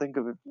can't think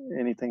of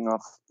anything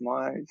off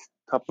my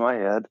top of my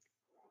head.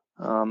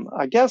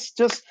 I guess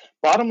just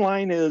bottom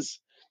line is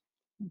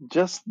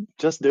just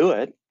just do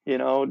it.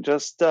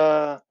 Just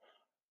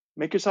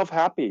make yourself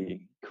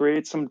happy.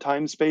 Create some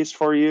time space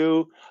for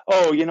you.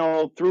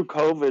 Oh, through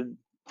COVID,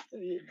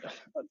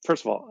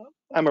 first of all,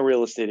 I'm a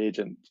real estate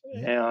agent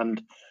Mhm.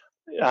 and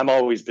I'm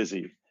always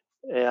busy.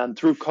 And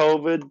through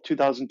COVID,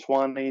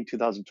 2020,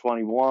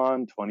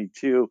 2021,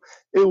 22,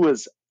 it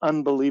was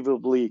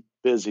unbelievably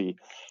busy.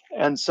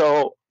 And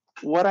so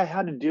what I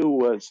had to do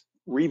was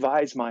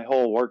revise my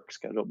whole work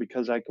schedule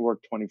because I could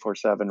work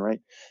 24/7, right?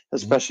 Mhm.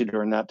 Especially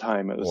during that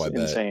time, it Oh, was I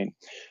bet. insane.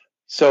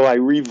 So I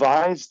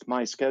revised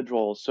my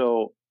schedule.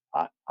 So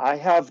I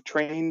have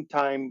train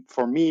time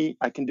for me.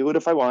 I can do it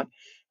if I want,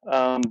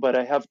 but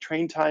I have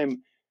train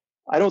time.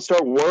 I don't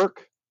start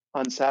work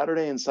on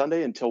Saturday and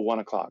Sunday until 1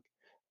 o'clock.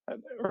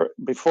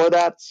 Before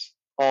that's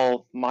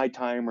all my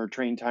time or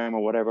train time or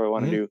whatever I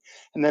want to Mhm. do.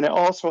 And then I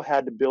also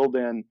had to build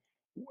in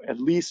at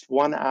least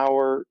 1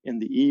 hour in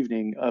the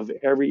evening of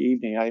every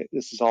evening.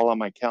 This is all on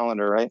my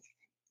calendar, right?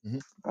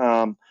 Mhm.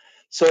 um,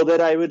 so that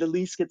I would at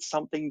least get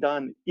something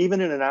done, even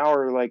in an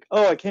hour. Like,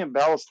 oh, I can't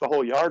ballast the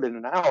whole yard in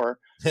an hour.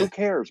 Who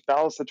cares?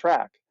 Ballast the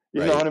track.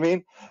 You know Right. what I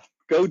mean?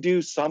 Go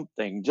do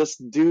something.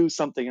 Just do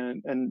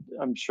something. And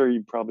I'm sure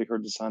you've probably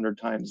heard this 100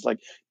 times.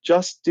 Like,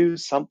 just do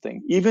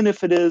something, even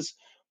if it is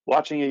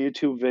watching a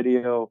YouTube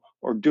video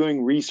or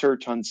doing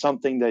research on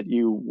something that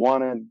you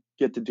want to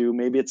get to do.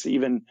 Maybe it's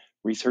even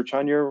research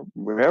on your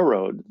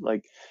railroad.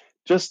 Like,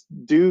 just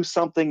do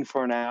something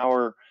for an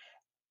hour.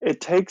 It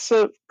takes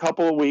a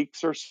couple of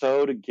weeks or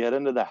so to get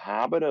into the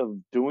habit of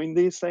doing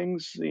these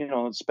things.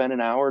 Spend an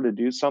hour to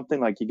do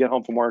something. Like, you get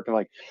home from work and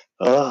like,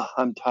 oh,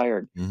 I'm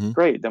tired. Mhm.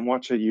 Great, then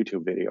watch a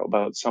YouTube video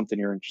about something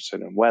you're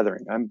interested in.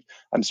 Weathering.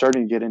 I'm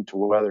starting to get into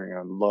weathering.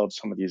 I love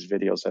some of these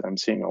videos that I'm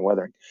seeing on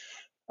weathering.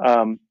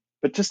 Um,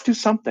 but just do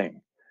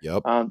something.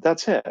 Yep.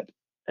 That's it.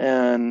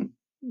 And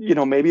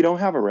maybe you don't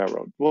have a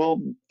railroad.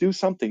 Well, do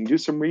something. Do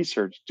some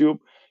research.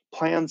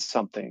 Plan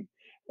something,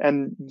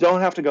 and don't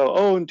have to go.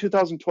 Oh, in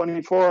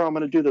 2024, I'm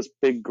going to do this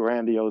big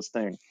grandiose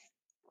thing.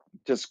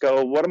 Just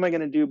go. What am I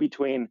going to do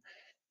between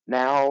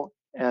now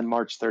and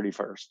March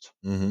 31st?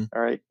 Mhm.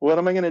 All right. What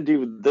am I going to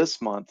do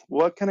this month?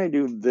 What can I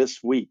do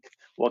this week?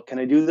 What can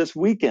I do this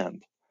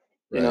weekend?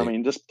 What I Right.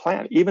 mean? Just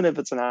plan, even if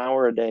it's an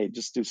hour a day,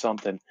 just do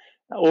something.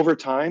 Over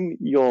time,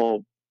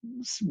 you'll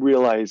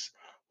realize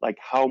like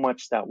how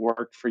much that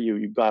worked for you.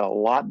 You got a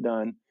lot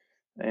done,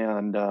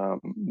 and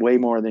way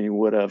more than you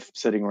would have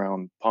sitting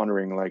around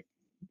pondering like,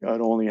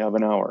 I'd only have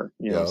an hour,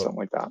 Yep. something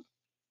like that.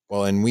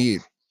 Well, and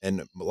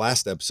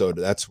last episode,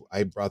 that's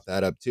I brought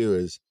that up too.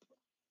 Is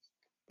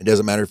it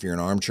doesn't matter if you're an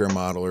armchair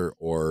modeler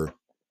or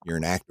you're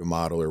an active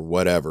modeler,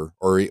 whatever,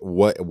 or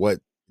what.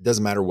 It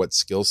doesn't matter what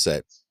skill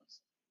set.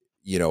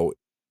 You know,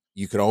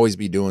 you could always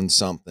be doing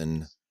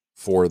something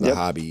for the Yep.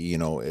 hobby.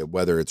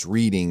 Whether it's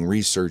reading,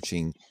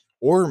 researching,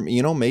 or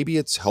maybe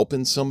it's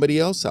helping somebody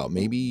else out.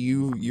 Maybe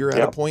you're at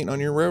a Yep. point on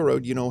your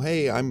railroad.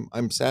 Hey,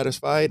 I'm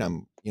satisfied.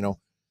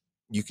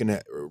 You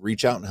can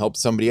reach out and help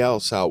somebody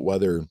else out,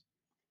 whether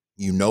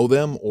you know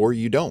them or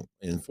you don't,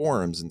 in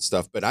forums and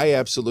stuff. But I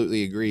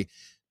absolutely agree.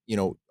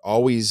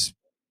 Always,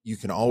 you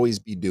can always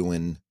be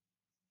doing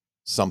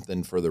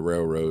something for the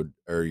railroad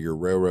or your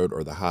railroad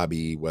or the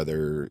hobby,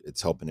 whether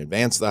it's helping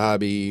advance the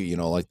hobby,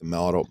 like the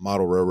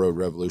model railroad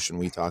revolution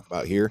we talk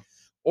about here,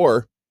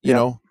 or,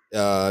 Yep.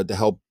 to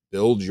help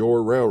build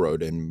your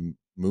railroad and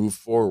move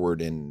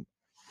forward. And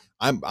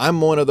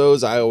I'm one of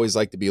those. I always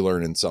like to be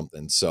learning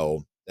something.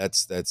 So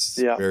that's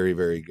Yep. very,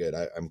 very good.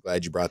 I'm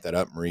glad you brought that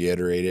up and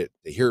reiterate it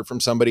to hear it from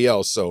somebody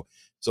else. So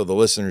the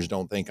listeners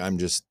don't think I'm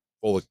just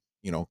full of,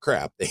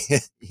 crap.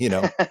 you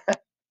know.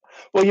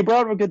 Well, you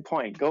brought up a good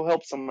point. Go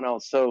help someone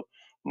else. So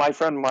my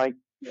friend Mike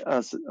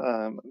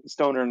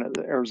Stoner in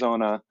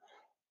Arizona,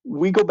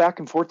 we go back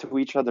and forth to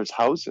each other's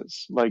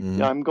houses. Like,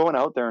 Mhm. I'm going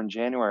out there in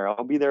January.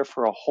 I'll be there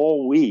for a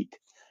whole week,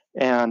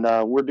 and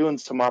we're doing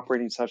some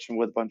operating session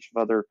with a bunch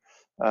of other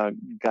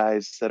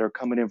guys that are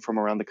coming in from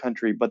around the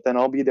country, but then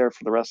I'll be there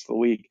for the rest of the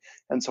week.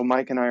 And so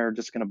Mike and I are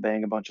just going to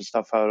bang a bunch of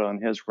stuff out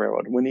on his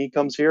railroad. When he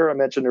comes here, I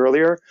mentioned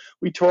earlier,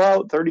 we tore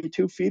out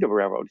 32 feet of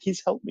railroad.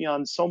 He's helped me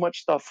on so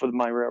much stuff with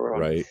my railroad.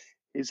 Right.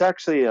 He's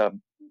actually a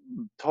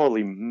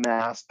totally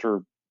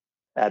master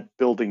at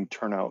building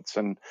turnouts.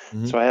 And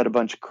so I had a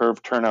bunch of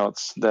curved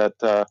turnouts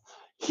that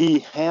he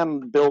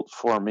hand built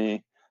for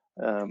me.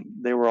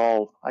 They were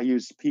all, I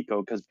used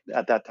Pico because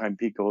at that time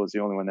Pico was the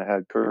only one that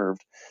had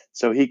curved.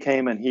 So he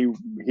came and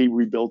he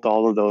rebuilt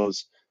all of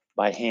those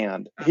by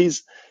hand.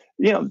 He's,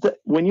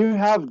 when you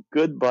have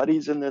good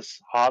buddies in this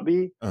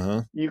hobby,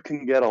 you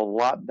can get a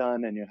lot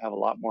done and you have a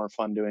lot more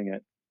fun doing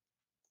it.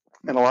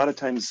 And a lot of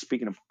times,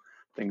 speaking of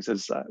things,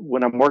 is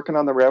when I'm working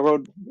on the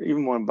railroad,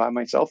 even when I'm by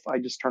myself, I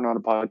just turn on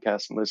a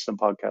podcast and listen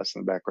to podcasts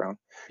in the background.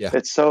 Yeah.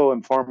 It's so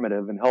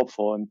informative and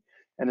helpful, and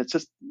it's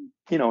just,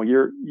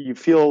 you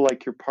feel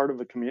like you're part of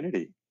a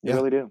community. You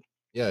really do.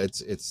 Yeah,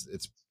 it's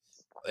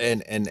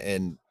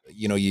and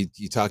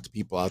you talk to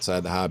people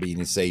outside the hobby and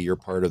you say you're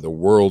part of the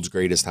world's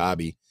greatest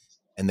hobby,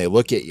 and they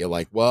look at you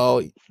like,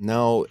 well,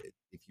 no,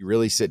 if you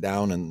really sit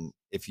down and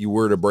if you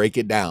were to break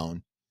it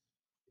down,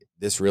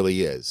 this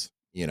really is,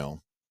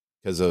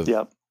 because of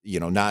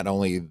not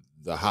only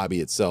the hobby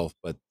itself,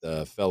 but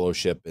the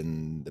fellowship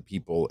and the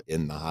people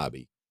in the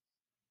hobby.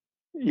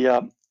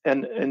 Yeah,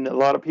 and a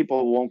lot of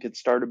people won't get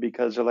started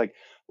because they're like,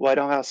 well, I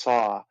don't have a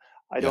saw.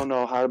 I don't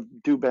know how to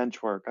do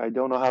bench work. I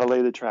don't know how to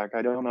lay the track.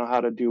 I don't know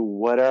how to do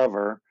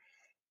whatever.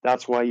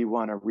 That's why you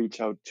want to reach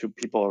out to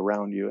people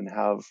around you and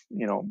have,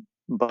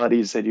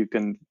 buddies that you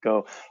can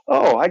go,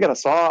 oh, I got a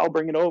saw, I'll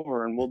bring it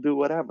over and we'll do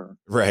whatever.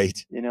 Right.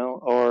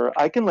 Or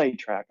I can lay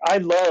track. I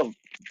love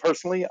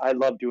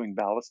doing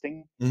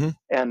ballasting.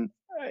 And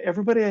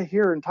everybody I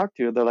hear and talk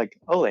to, they're like,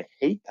 oh, they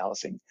hate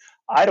ballasting.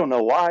 I don't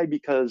know why,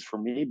 because for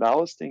me,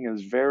 ballasting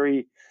is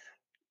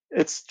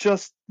it's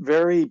just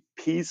very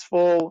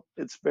peaceful.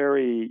 It's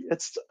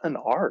an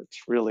art,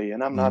 really.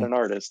 And I'm not an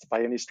artist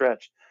by any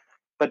stretch.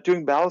 But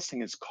doing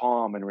ballasting is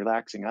calm and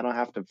relaxing. I don't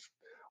have to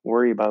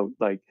worry about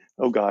like,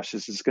 oh gosh,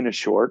 this is going to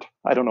short.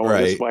 I don't know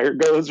where this wire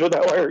goes or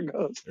that wire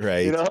goes.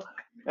 Right.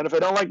 And if I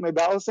don't like my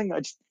ballasting,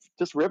 I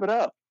just rip it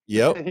up.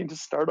 Yep. And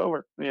just start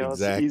over.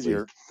 Exactly. It's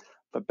easier.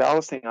 But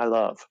ballasting, I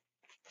love.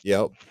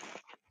 Yep.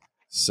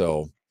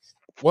 So,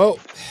 well,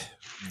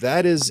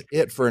 that is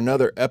it for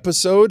another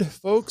episode,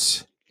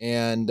 folks.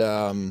 And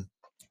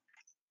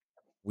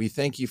we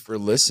thank you for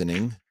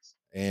listening.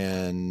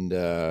 And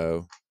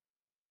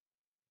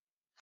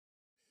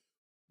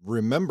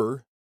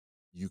remember,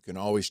 you can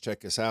always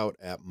check us out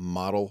at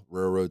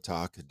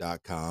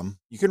modelrailroadtalk.com.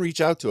 You can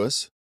reach out to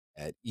us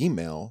at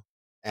email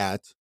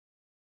at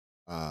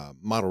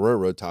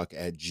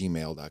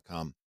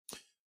modelrailroadtalk@gmail.com.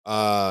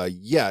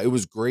 Yeah, it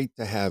was great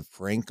to have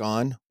Frank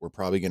on. We're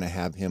probably going to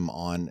have him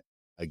on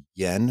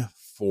again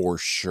for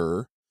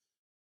sure.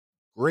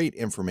 Great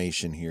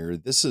information here.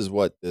 This is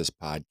what this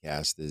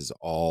podcast is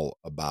all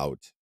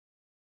about,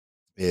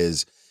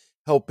 is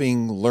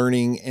helping,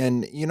 learning.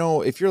 And,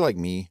 if you're like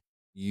me,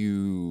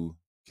 you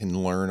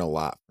can learn a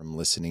lot from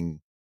listening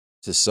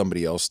to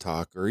somebody else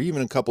talk or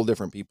even a couple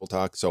different people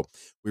talk. So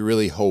we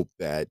really hope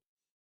that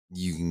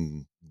you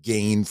can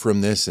gain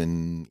from this.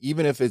 And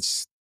even if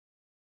it's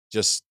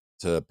just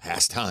to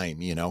pass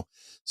time,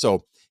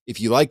 So if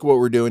you like what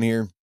we're doing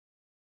here,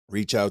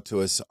 reach out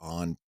to us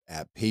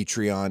at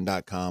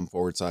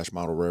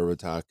patreon.com/model railroad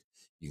talk.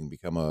 You can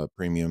become a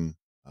premium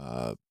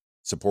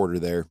supporter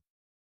there.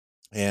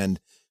 And,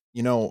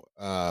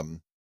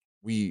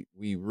 we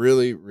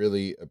really,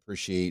 really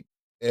appreciate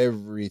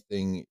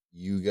everything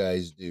you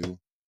guys do,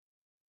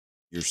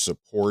 your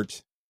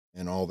support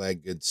and all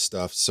that good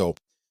stuff. So,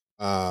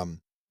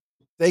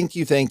 thank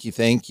you, thank you,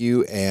 thank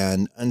you.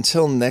 And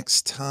until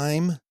next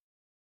time,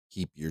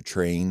 keep your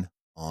train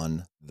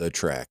on the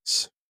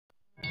tracks.